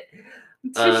you.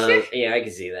 Yeah, I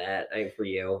can see that. For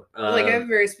you. Like I have a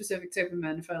very specific type of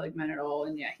men if I like men at all,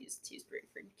 and yeah, he's pretty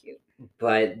freaking cute.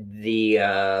 But the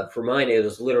for mine, it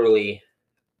was literally,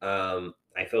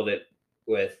 I filled it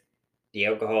with the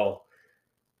alcohol,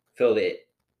 filled it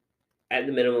at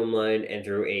the minimum line, and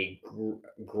threw a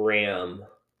gram.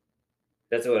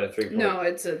 That's what a 3. No,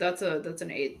 that's an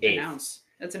eighth. An ounce.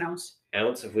 That's an ounce.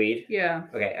 Ounce of weed. Yeah.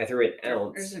 Okay, I threw an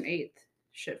ounce. There's an eighth.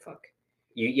 Shit, fuck.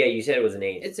 You said it was an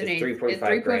eighth. It's an eighth.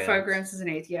 3.5 grams is an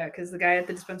eighth. Yeah, because the guy at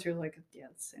the dispensary was like, yeah,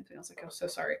 it's the same thing. I was like, oh, so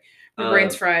sorry. My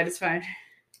brain's fried. It's fine.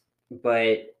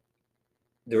 But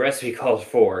the recipe calls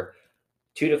for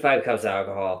 2 to 5 cups of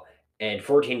alcohol and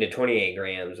 14 to 28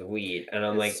 grams of weed, and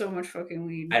I'm like, so much fucking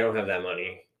weed. I don't have that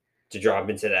money to drop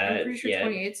into that. I'm pretty sure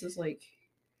 28 is like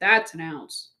that's an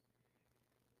ounce.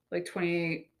 Like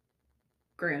 28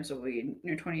 grams of weed.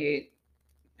 28.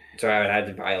 So I would have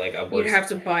to buy like upwards. You'd have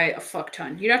to buy a fuck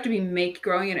ton. You'd have to be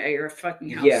growing it at your fucking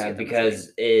house. Yeah,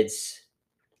 because it's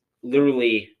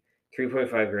literally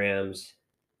 3.5 grams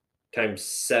times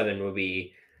 7 would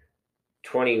be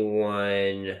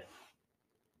 21.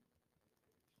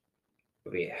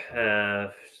 Would be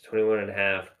half, 21 and a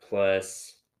half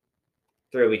plus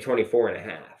 3 would be 24 and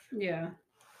a half. Yeah.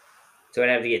 So I'd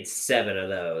have to get 7 of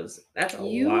those. That's a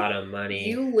lot of money.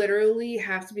 You literally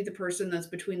have to be the person that's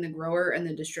between the grower and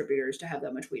the distributors to have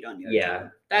that much weed on you. Yeah.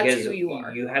 That's who you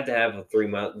are. You have to have a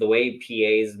 3-month, the way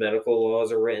PA's medical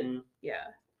laws are written. Yeah.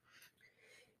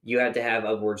 You have to have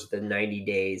upwards of the 90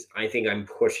 days. I think I'm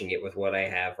pushing it with what I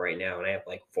have right now, and I have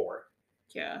like 4.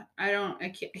 Yeah.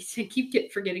 I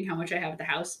keep forgetting how much I have at the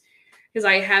house. Because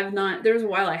I have not, there was a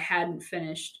while I haven't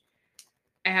finished.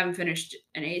 I haven't finished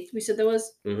an eighth. We said that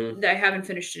was. Mm-hmm. I haven't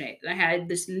finished an eighth. I had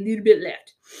this little bit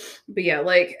left. But yeah,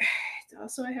 like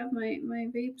also I have my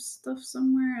vape stuff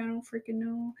somewhere. I don't freaking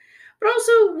know. But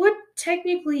also, what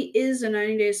technically is a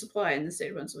 90-day supply in the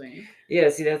state of Pennsylvania? Yeah,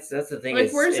 see, that's the thing.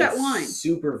 Like, where's that it's line?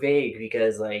 super vague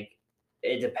because like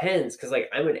it depends. Because like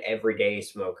I'm an everyday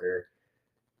smoker,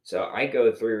 so I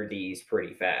go through these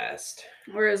pretty fast.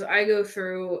 Whereas I go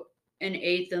through an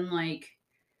eighth in like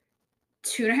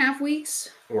 2.5 weeks.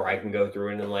 Or I can go through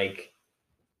it in like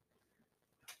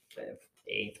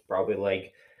eighth, probably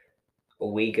like a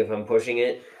week if I'm pushing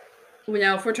it. Well,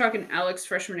 now, if we're talking Alex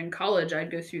freshman in college,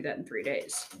 I'd go through that in 3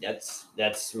 days.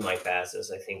 That's my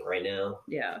fastest, I think, right now.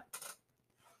 Yeah.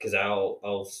 Because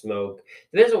I'll smoke.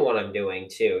 Depends on what I'm doing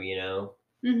too, you know.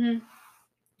 Mm-hmm.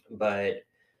 But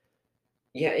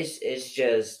yeah,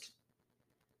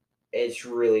 it's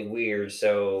really weird.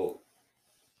 So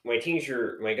my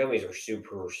gummies are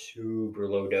super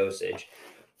low dosage,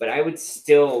 but I would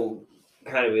still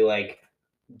kind of be like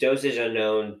dosage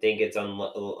unknown. Think it's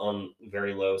on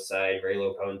very low side, very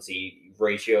low potency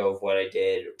ratio of what I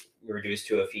did reduced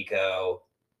to a FICO.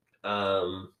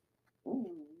 I'm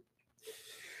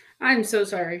so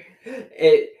sorry.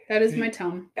 That is my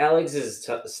tongue. Alex's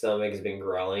stomach has been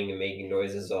growling and making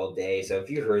noises all day. So if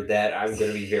you heard that, I'm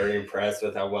going to be very impressed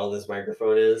with how well this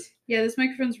microphone is. Yeah, this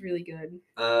microphone's really good.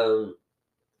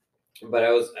 But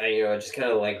I just kind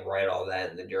of like write all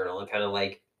that in the journal and kind of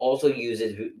like also use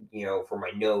it, you know, for my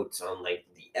notes on like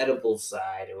the edible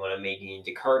side and when I'm making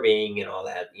decarbing and all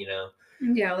that, you know.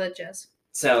 Yeah, all that jazz.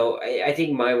 So I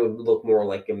think mine would look more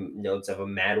like notes of a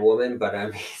mad woman, but I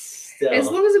mean, still. As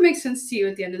long as it makes sense to you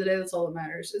at the end of the day, that's all that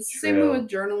matters. It's the same way True. with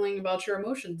journaling about your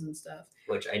emotions and stuff.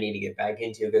 Which I need to get back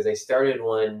into because I started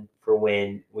one for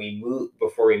when we moved,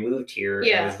 before we moved here.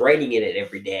 Yeah. I was writing in it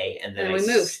every day, and then we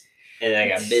moved. And I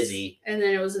got busy. And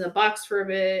then it was in the box for a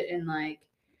bit, and like.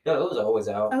 No, it was always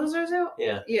out. Oh, was ours out?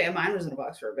 Yeah. Yeah, mine was in a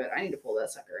box for a bit. I need to pull that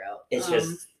sucker out. It's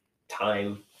just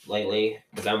time lately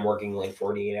because I'm working like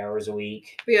 48 hours a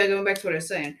week. But yeah, going back to what I was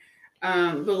saying.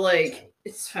 But like,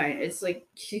 it's fine. It's like,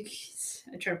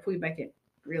 I try to pull you back in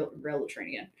railroad train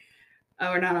again.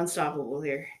 We're not unstoppable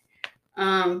here.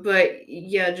 But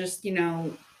yeah, just, you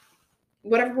know,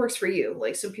 whatever works for you.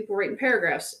 Like some people write in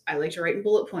paragraphs. I like to write in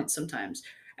bullet points sometimes.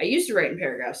 I used to write in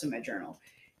paragraphs in my journal.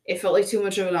 It felt like too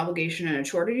much of an obligation and a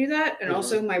chore to do that. And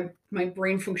also my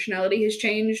brain functionality has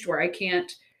changed where I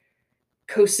can't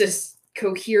consistent, I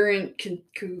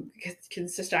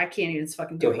can't even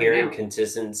fucking do it right now.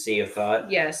 Consistency of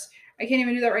thought. Yes. I can't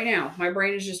even do that right now. My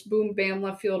brain is just boom, bam,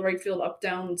 left field, right field, up,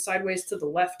 down, sideways to the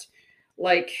left.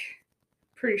 Like,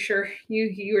 pretty sure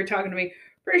you were talking to me.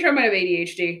 Pretty sure I might have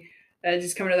ADHD.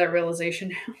 Just coming to that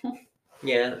realization now.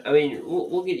 Yeah, I mean,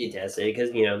 we'll get you tested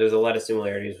because, you know, there's a lot of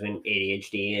similarities between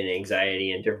ADHD and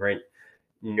anxiety and different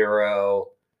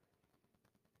neurological,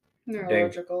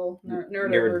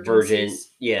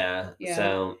 neurodivergent. Yeah.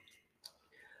 So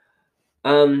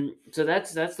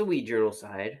that's the weed journal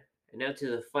side. And now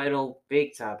to the final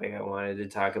big topic I wanted to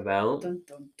talk about. Dun,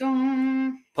 dun,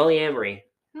 dun. Polyamory.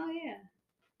 Oh, yeah.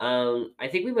 I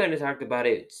think we might have talked about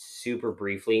it super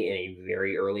briefly in a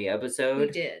very early episode. We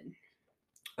did.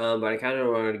 But I kind of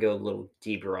wanted to go a little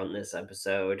deeper on this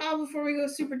episode. Before we go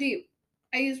super deep,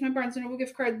 I used my Barnes & Noble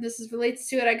gift card. This relates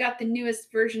to it. I got the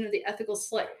newest version of the Ethical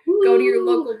Slut. Woo! Go to your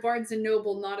local Barnes &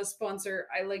 Noble. Not a sponsor.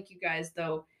 I like you guys,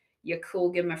 though. You cool.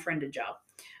 Give my friend a job.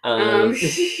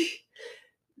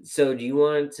 So do you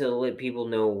want to let people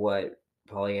know what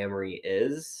polyamory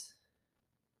is?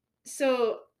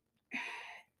 So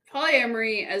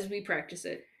polyamory, as we practice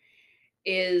it,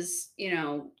 is, you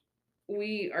know,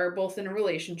 we are both in a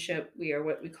relationship. We are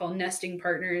what we call nesting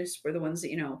partners. We're the ones that,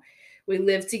 you know, we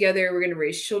live together. We're going to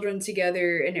raise children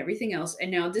together and everything else. And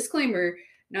now, disclaimer,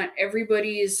 not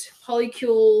everybody's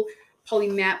polycule,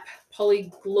 polymap,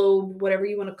 polyglobe, whatever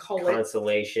you want to call it.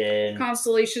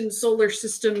 Constellation, solar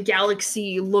system,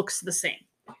 galaxy looks the same.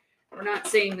 We're not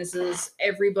saying this is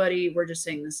everybody. We're just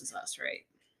saying this is us, right?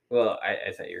 Well,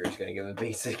 I thought you were just going to give a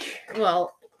basic.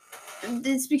 Well,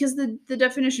 it's because the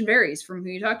definition varies from who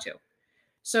you talk to.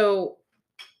 So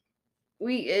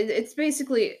it's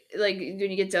basically like when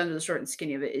you get down to the short and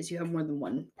skinny of it is you have more than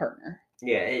one partner.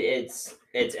 Yeah, it's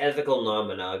ethical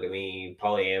non-monogamy,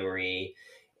 polyamory.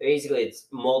 Basically, it's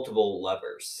multiple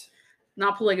lovers.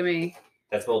 Not polygamy.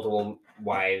 That's multiple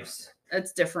wives.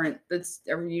 That's different. That's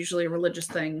usually a religious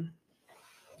thing.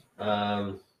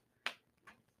 But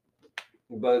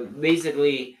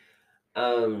basically,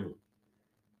 polyamory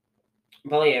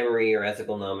or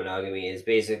ethical non-monogamy is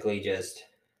basically just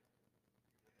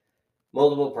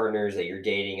multiple partners that you're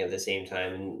dating at the same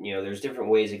time. And, you know, there's different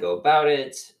ways to go about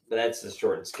it, but that's the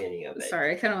short and skinny of it.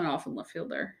 Sorry, I kind of went off in left field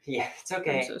there. Yeah, it's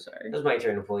okay. I'm so sorry. It was my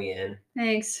turn to pull you in.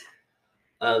 Thanks.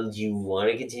 Do you want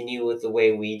to continue with the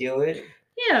way we do it?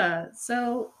 Yeah,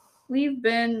 so we've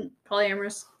been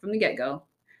polyamorous from the get-go,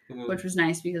 Mhm. which was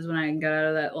nice because when I got out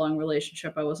of that long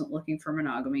relationship, I wasn't looking for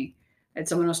monogamy. I had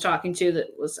someone I was talking to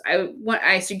that was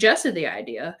I suggested the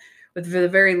idea with the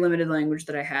very limited language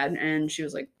that I had, and she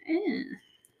was like, eh.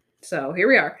 So here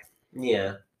we are.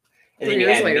 Yeah. And 3 then you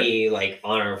years had later. me like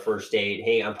on our first date.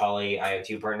 Hey, I'm Polly. I have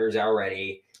 2 partners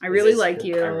already. I really This is- like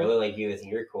you. I really like you. I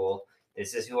think you're cool.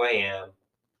 This is who I am.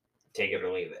 Take it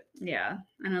or leave it. Yeah.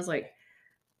 And I was like,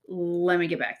 let me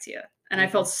get back to you. And I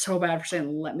felt so bad for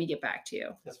saying, let me get back to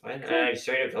you. That's fine. Cool. I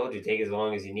straight up told you take as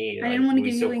long as you need. I didn't want to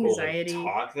we give so you cool to anxiety.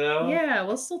 talk though. Yeah,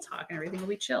 we'll still talk and everything will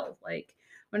be chill. Like,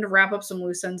 I wanted to wrap up some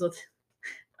loose ends with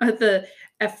the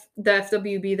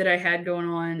FWB that I had going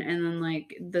on, and then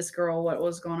like this girl, what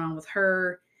was going on with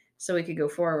her, so we could go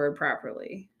forward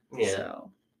properly. Yeah.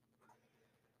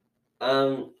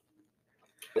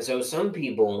 So some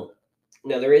people,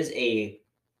 now there is a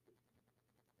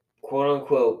quote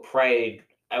unquote pride,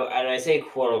 and I say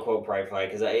quote unquote pride flag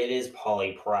because it is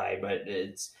poly pride, but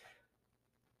it's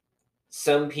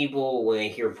some people when they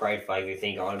hear pride flag they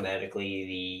think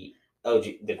automatically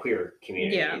the queer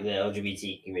community, Yeah. the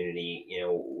LGBT community,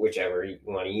 whichever you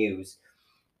want to use,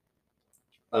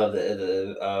 of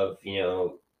the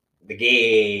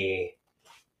gay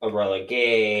umbrella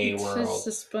gay It's world. just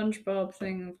a SpongeBob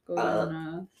thing of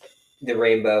going the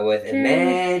rainbow with Gay.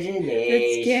 imagination.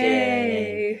 It's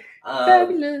gay.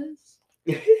 Fabulous.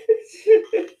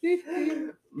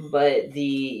 But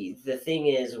the thing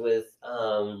is with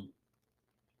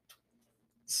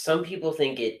some people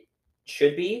think it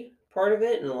should be part of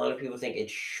it, and a lot of people think it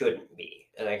shouldn't be.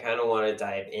 And I kind of want to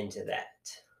dive into that.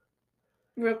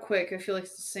 Real quick, I feel like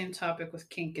it's the same topic with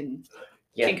kink and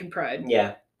pride.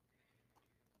 Yeah.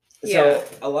 So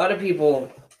a lot of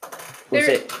people will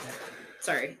say,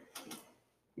 sorry.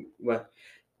 What?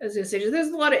 I was gonna say there's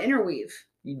a lot of interweave.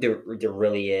 There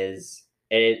really is,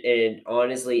 and it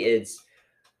honestly, it's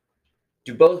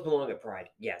do both belong at Pride?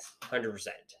 Yes, 100%.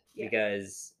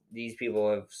 Because these people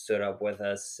have stood up with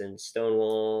us since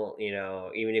Stonewall.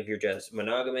 Even if you're just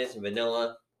monogamous and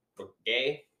vanilla or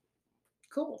gay,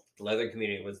 cool. The leather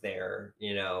community was there.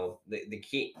 The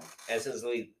key,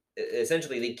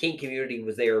 essentially the kink community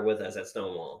was there with us at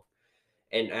Stonewall,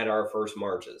 and at our first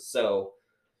marches. So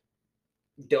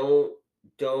don't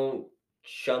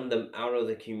shun them out of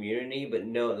the community, but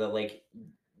know that like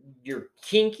you're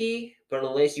kinky, but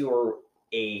unless you are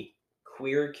a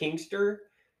queer kinkster,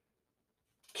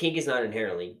 kink is not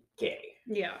inherently gay.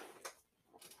 Yeah.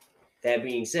 That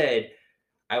being said,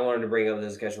 I wanted to bring up the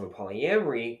discussion with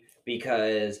polyamory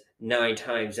because 9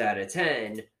 times out of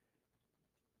 10,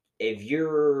 if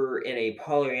you're in a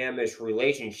polyamorous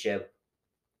relationship,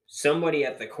 somebody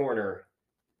at the corner,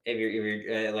 if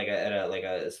you're at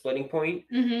a splitting point,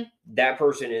 that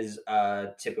person is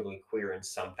typically queer in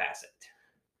some facet.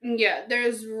 Yeah,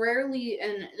 there's rarely,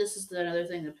 and this is another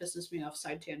thing that pisses me off,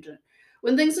 side tangent.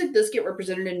 When things like this get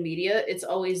represented in media, it's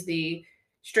always the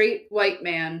straight white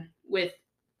man with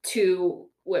 2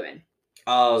 women.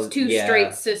 Oh, 2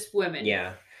 straight cis women.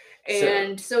 Yeah.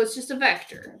 And so it's just a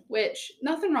vector, which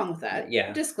nothing wrong with that.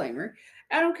 Yeah. Disclaimer.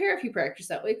 I don't care if you practice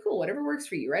that way. Cool, whatever works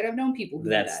for you, right? I've known people who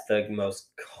do that. That's the most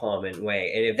common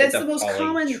way. And if that's it's the most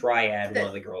common triad, one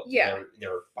of the girls, there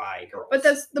are 5 girls. But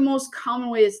that's the most common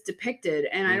way it's depicted,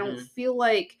 and I don't feel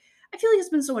like it's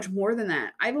been so much more than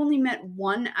that. I've only met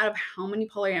 1 out of how many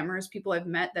polyamorous people I've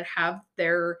met that have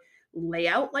their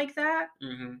layout like that.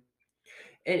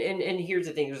 And here's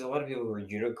the thing: there's a lot of people who are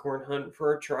unicorn hunt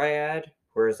for a triad,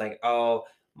 where it's like, oh,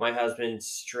 my husband's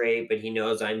straight, but he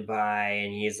knows I'm bi,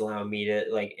 and he's allowing me to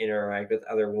like interact with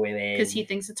other women because he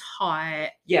thinks it's hot.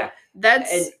 Yeah,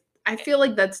 I feel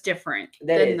like that's different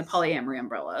than the polyamory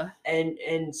umbrella.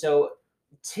 And so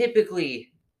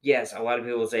typically, yes, a lot of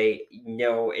people say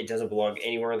no, it doesn't belong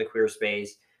anywhere in the queer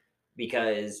space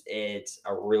because it's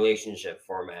a relationship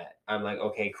format. I'm like,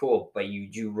 okay, cool, but you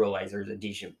do realize there's a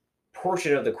decent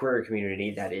portion of the queer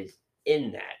community that is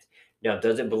in that. Now,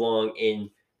 does it belong in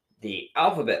the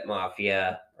alphabet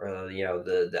mafia or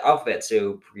the alphabet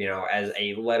soup, as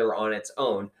a letter on its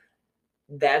own?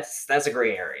 That's a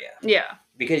gray area. Yeah.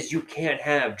 Because you can't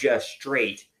have just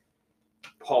straight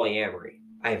polyamory.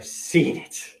 I've seen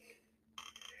it.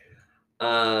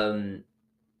 You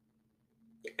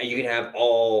can have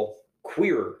all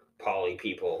queer poly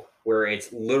people where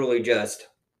it's literally just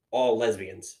all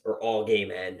lesbians or all gay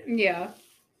men. Yeah.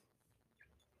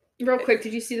 Real quick,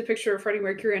 did you see the picture of Freddie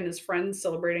Mercury and his friends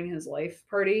celebrating his life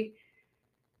party?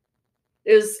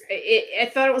 I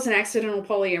thought it was an accidental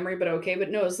polyamory, but okay. But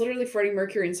no, it was literally Freddie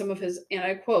Mercury and some of his, and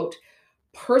I quote,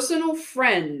 personal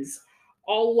friends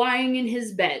all lying in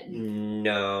his bed.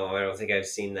 No, I don't think I've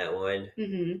seen that one.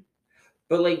 Mm-hmm.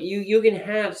 But like you can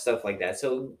have stuff like that.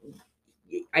 So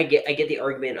I get the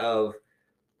argument of,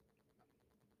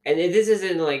 and this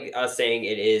isn't like us saying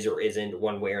it is or isn't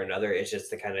one way or another. It's just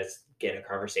to kind of get a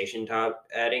conversation top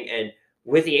adding. And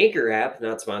with the Anchor app,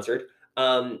 not sponsored,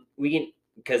 we can,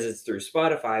 because it's through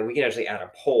Spotify, we can actually add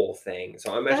a poll thing.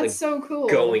 So I'm actually That's so cool.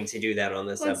 going to do that on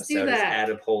this Let's do episode. Is that. add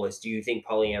a poll is, do you think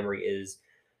polyamory is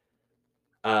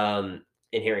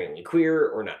inherently queer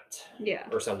or not? Yeah.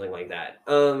 Or something like that.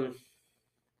 But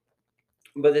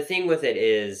the thing with it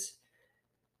is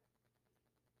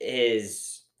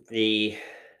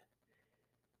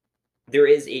there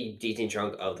is a decent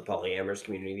chunk of the polyamorous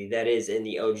community that is in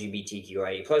the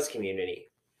LGBTQIA plus community.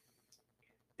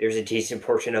 There's a decent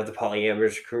portion of the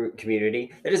polyamorous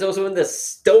community that is also in the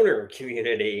stoner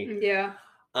community. Yeah.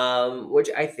 Which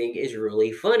I think is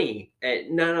really funny,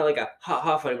 and not like a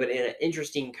ha funny, but in an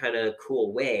interesting kind of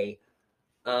cool way.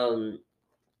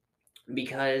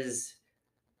 Because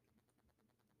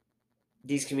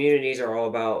these communities are all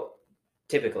about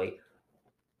typically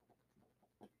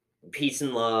peace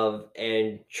and love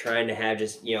and trying to have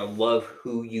just, love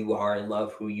who you are and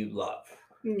love who you love.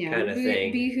 Yeah. Kind of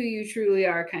thing. Be who you truly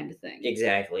are kind of thing.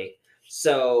 Exactly.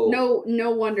 So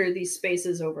no wonder these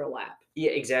spaces overlap.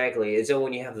 Yeah, exactly. And so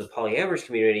when you have the polyamorous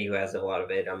community who has a lot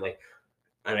of it, I'm like,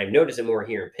 and I've noticed it more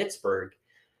here in Pittsburgh,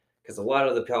 because a lot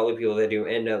of the poly people that do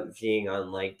end up being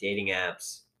on like dating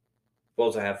apps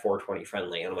also have 420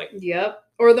 friendly. And I'm like, yep.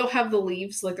 Or they'll have the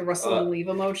leaves, like the rustling leaf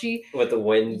emoji. With the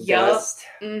wind dust.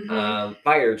 Mm-hmm.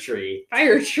 Fire tree.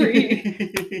 Fire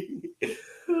tree.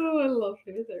 Oh, I love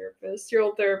your therapist. Your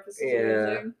old therapist is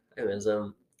amazing. I miss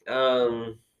him.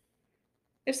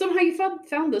 If somehow you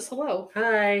found this, hello.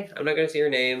 Hi. I'm not going to say your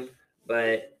name,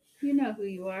 but... You know who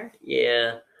you are.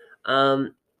 Yeah.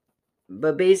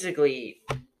 But basically,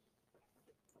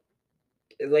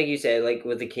 like you said, like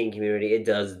with the King community, it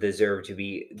does deserve to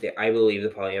be, I believe the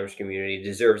polyamorous community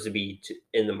deserves to be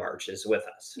in the marches with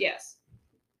us. Yes.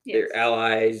 They're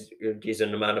allies. A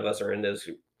decent amount of us are in those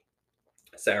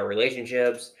style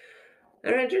relationships.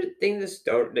 And I just think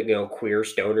the queer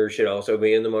stoner should also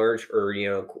be in the march, or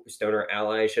stoner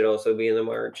allies should also be in the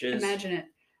marches. Imagine it.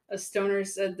 The stoner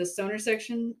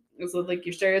section is like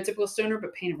your stereotypical stoner,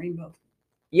 but painted rainbow.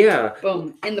 Yeah.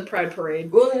 Boom. In the Pride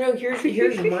Parade. Well,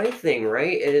 here's my thing,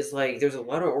 right? It is like there's a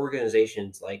lot of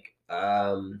organizations like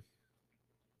that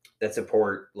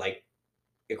support like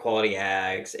equality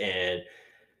acts and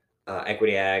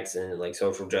equity acts and like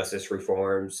social justice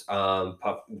reforms.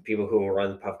 People who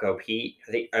run Puffco Pete,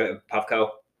 I think Puffco.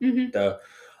 Mm-hmm.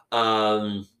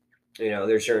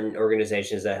 There's certain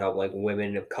organizations that help like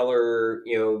women of color,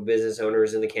 business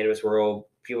owners in the cannabis world,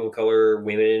 people of color,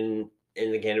 women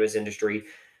in the cannabis industry.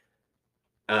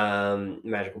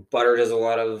 Magical Butter does a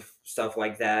lot of stuff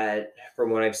like that from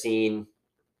what I've seen.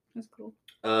 That's cool.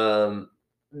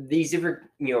 These different,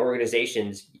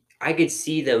 organizations, I could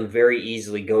see them very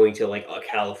easily going to like a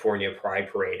California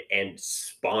Pride Parade and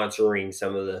sponsoring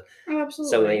some of the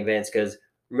events. Because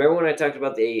remember when I talked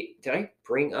about did I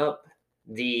bring up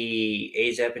the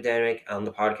AIDS epidemic on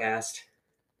the podcast?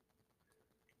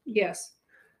 Yes.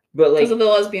 But like because of the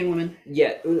lesbian women.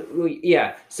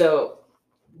 Yeah. So,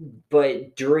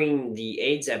 but during the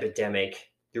AIDS epidemic,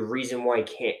 the reason why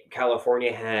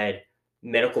California had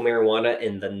medical marijuana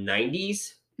in the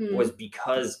 90s was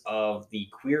because of the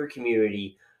queer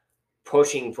community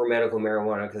pushing for medical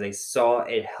marijuana because they saw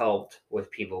it helped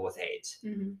with people with AIDS.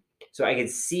 Mm-hmm. So I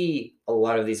could see a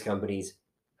lot of these companies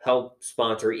help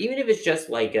sponsor, even if it's just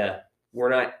like we're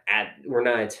not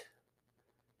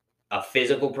a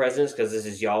physical presence because this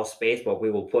is y'all's space, but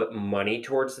we will put money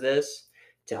towards this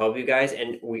to help you guys.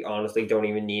 And we honestly don't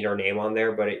even need our name on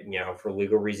there, but for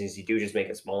legal reasons, you do just make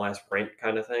a small ass print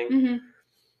kind of thing. Mm-hmm.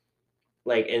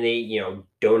 Like, and they,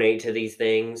 donate to these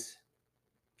things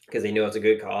because they know it's a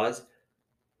good cause.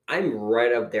 I'm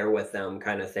right up there with them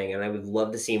kind of thing. And I would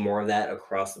love to see more of that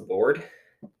across the board.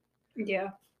 Yeah.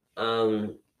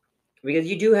 Because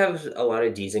you do have a lot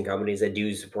of decent companies that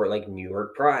do support like New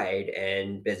York Pride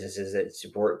and businesses that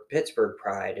support Pittsburgh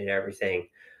Pride and everything,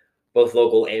 both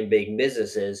local and big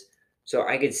businesses. So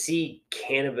I could see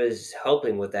cannabis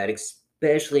helping with that,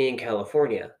 especially in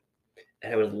California.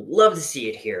 And I would love to see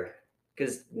it here.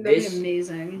 Because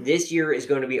this year is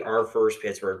going to be our first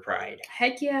Pittsburgh Pride.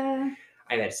 Heck yeah.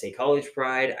 I've had State College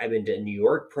Pride. I've been to New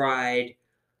York Pride.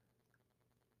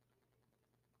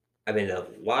 I've been to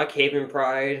Lock Haven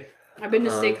Pride. I've been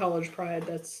to State College Pride.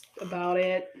 That's about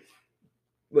it.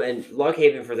 And Lock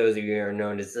Haven, for those of you who are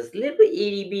known as this little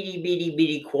itty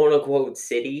bitty quote unquote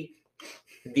city.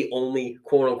 the only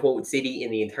quote unquote city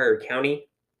in the entire county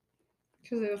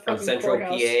Because they have a of fucking Central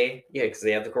courthouse. PA. Yeah, because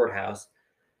they have the courthouse,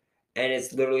 and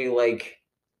it's literally like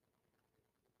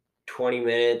 20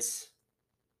 minutes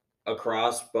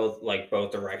across both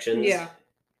directions. Yeah.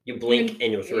 You blink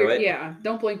and you're through it. Yeah,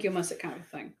 don't blink, you miss it kind of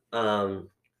thing.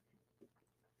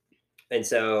 And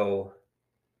so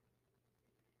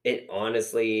it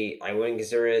honestly, I wouldn't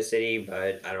consider it a city,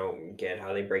 but I don't get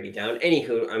how they break it down.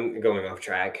 Anywho, I'm going off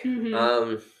track.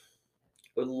 Mhm.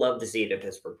 Would love to see it at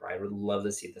Pittsburgh Pride. Would love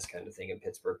to see this kind of thing at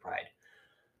Pittsburgh Pride.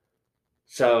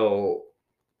 So,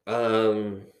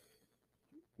 do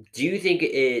you think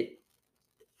it?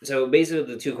 So basically,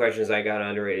 the two questions I got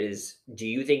under it is: do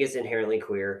you think it's inherently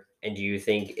queer, and do you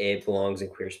think it belongs in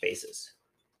queer spaces?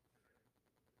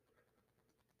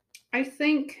 I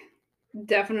think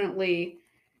definitely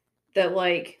that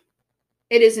like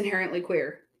it is inherently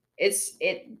queer.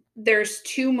 There's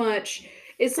too much.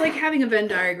 It's like having a Venn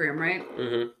diagram, right?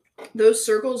 Mm-hmm. Those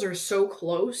circles are so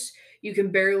close, you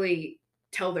can barely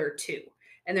tell they're two.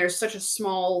 And there's such a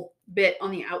small bit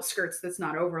on the outskirts that's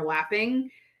not overlapping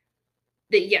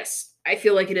that, yes, I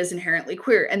feel like it is inherently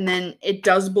queer. And then it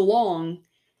does belong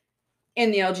in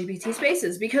the LGBT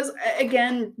spaces because,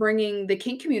 again, bringing the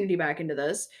kink community back into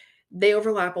this, they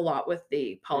overlap a lot with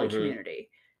the poly community,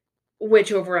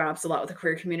 which overlaps a lot with the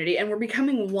queer community. And we're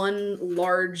becoming one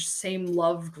large same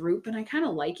love group. And I kind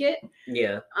of like it.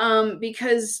 Yeah.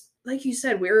 Because like you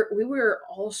said, we were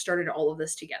all started all of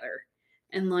this together.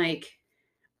 And like,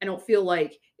 I don't feel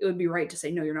like it would be right to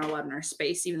say, no, you're not allowed in our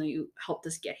space, even though you helped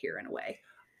us get here in a way.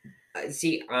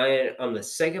 See, on the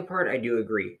second part, I do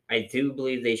agree. I do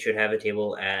believe they should have a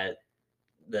table at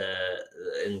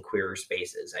in queer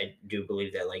spaces. I do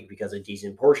believe that, like, because a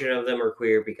decent portion of them are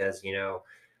queer, because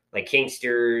like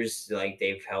Kinksters, like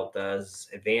they've helped us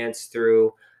advance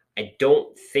through. I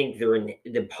don't think they're in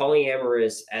the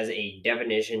polyamorous as a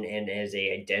definition and as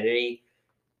a identity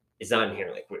is not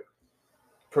inherently queer,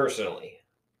 personally,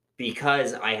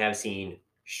 because I have seen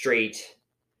straight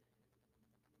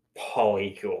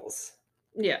polycules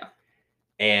Yeah.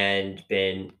 and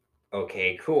been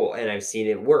okay, cool, and I've seen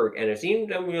it work, and I've seen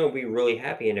them, be really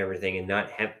happy and everything, and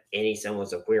not have any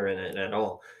semblance of queer in it at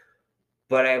all.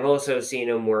 But I've also seen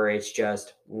them where it's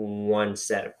just one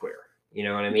set of queer. You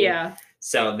know what I mean? Yeah.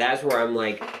 So that's where I'm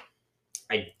like,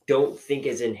 I don't think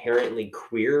it's inherently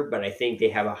queer, but I think they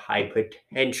have a high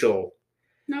potential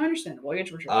No, understandable. I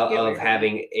get what of you're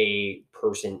having a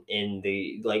person in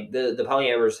the the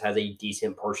polyamorous has a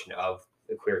decent portion of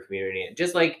the queer community.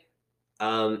 Just like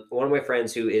one of my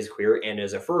friends who is queer and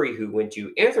is a furry who went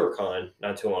to Anthrocon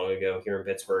not too long ago here in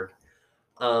Pittsburgh,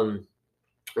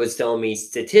 was telling me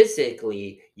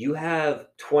statistically you have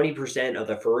 20% of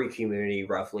the furry community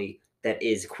roughly that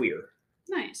is queer.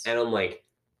 Nice. And I'm like,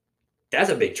 that's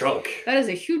a big chunk. That is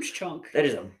a huge chunk. That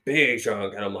is a big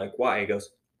chunk. And I'm like, why? He goes,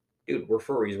 dude, we're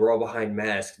furries. We're all behind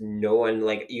masks. No one,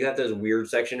 like, you have those weird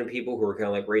section of people who are kind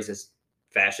of like racist,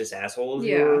 fascist assholes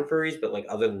who are furries. But, like,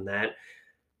 other than that,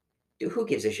 dude, who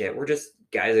gives a shit? We're just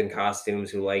guys in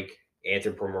costumes who like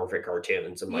anthropomorphic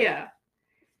cartoons. I'm like, yeah.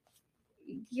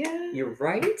 You're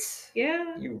right.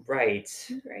 Yeah. You're right.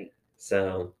 You're right.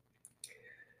 So,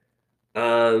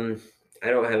 I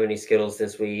don't have any Skittles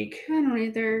this week. I don't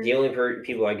either. The only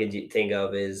people I could think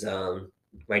of is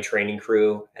my training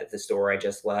crew at the store I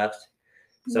just left.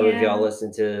 Some of y'all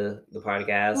listen to the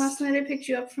podcast. Last night I picked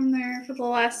you up from there for the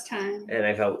last time. And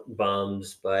I felt bummed,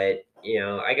 but,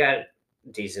 I got a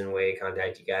decent way to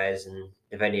contact you guys. And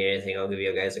if I need anything, I'll give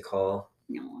you guys a call.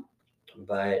 No.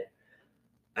 But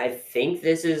I think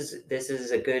this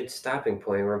is a good stopping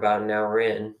point. We're about an hour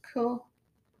in. Cool.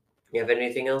 You have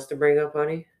anything else to bring up,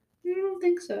 honey? I don't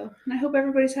think so. And I hope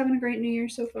everybody's having a great New Year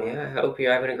so far. Yeah, I hope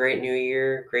you're having a great New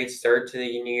Year. Great start to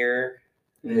the New Year.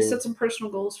 And set some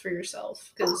personal goals for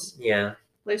yourself, because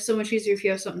life's so much easier if you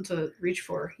have something to reach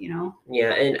for,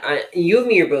 Yeah, and you and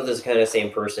me are both this kind of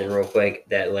same person, real quick,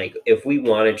 that, like, if we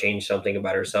want to change something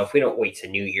about ourselves, we don't wait to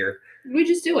New Year. We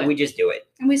just do it. We just do it.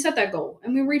 And we set that goal,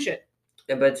 and we reach it.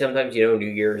 But sometimes, New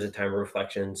Year is a time of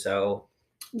reflection, so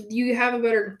you have a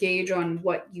better gauge on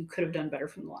what you could have done better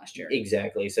from the last year.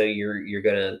 Exactly. So you're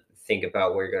gonna think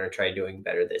about what you're gonna try doing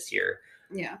better this year.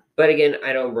 Yeah. But again,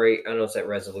 I don't set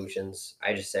resolutions.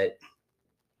 I just set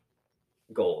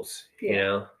goals.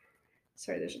 Yeah.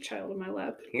 Sorry, there's a child in my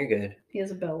lap. You're good. He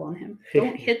has a bell on him.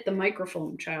 Don't hit the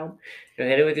microphone, child. Don't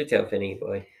hit it with your tail, Finny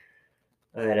boy.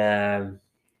 But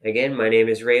again, my name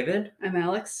is Raven. I'm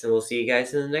Alex. And we'll see you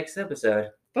guys in the next episode.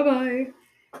 Bye-bye.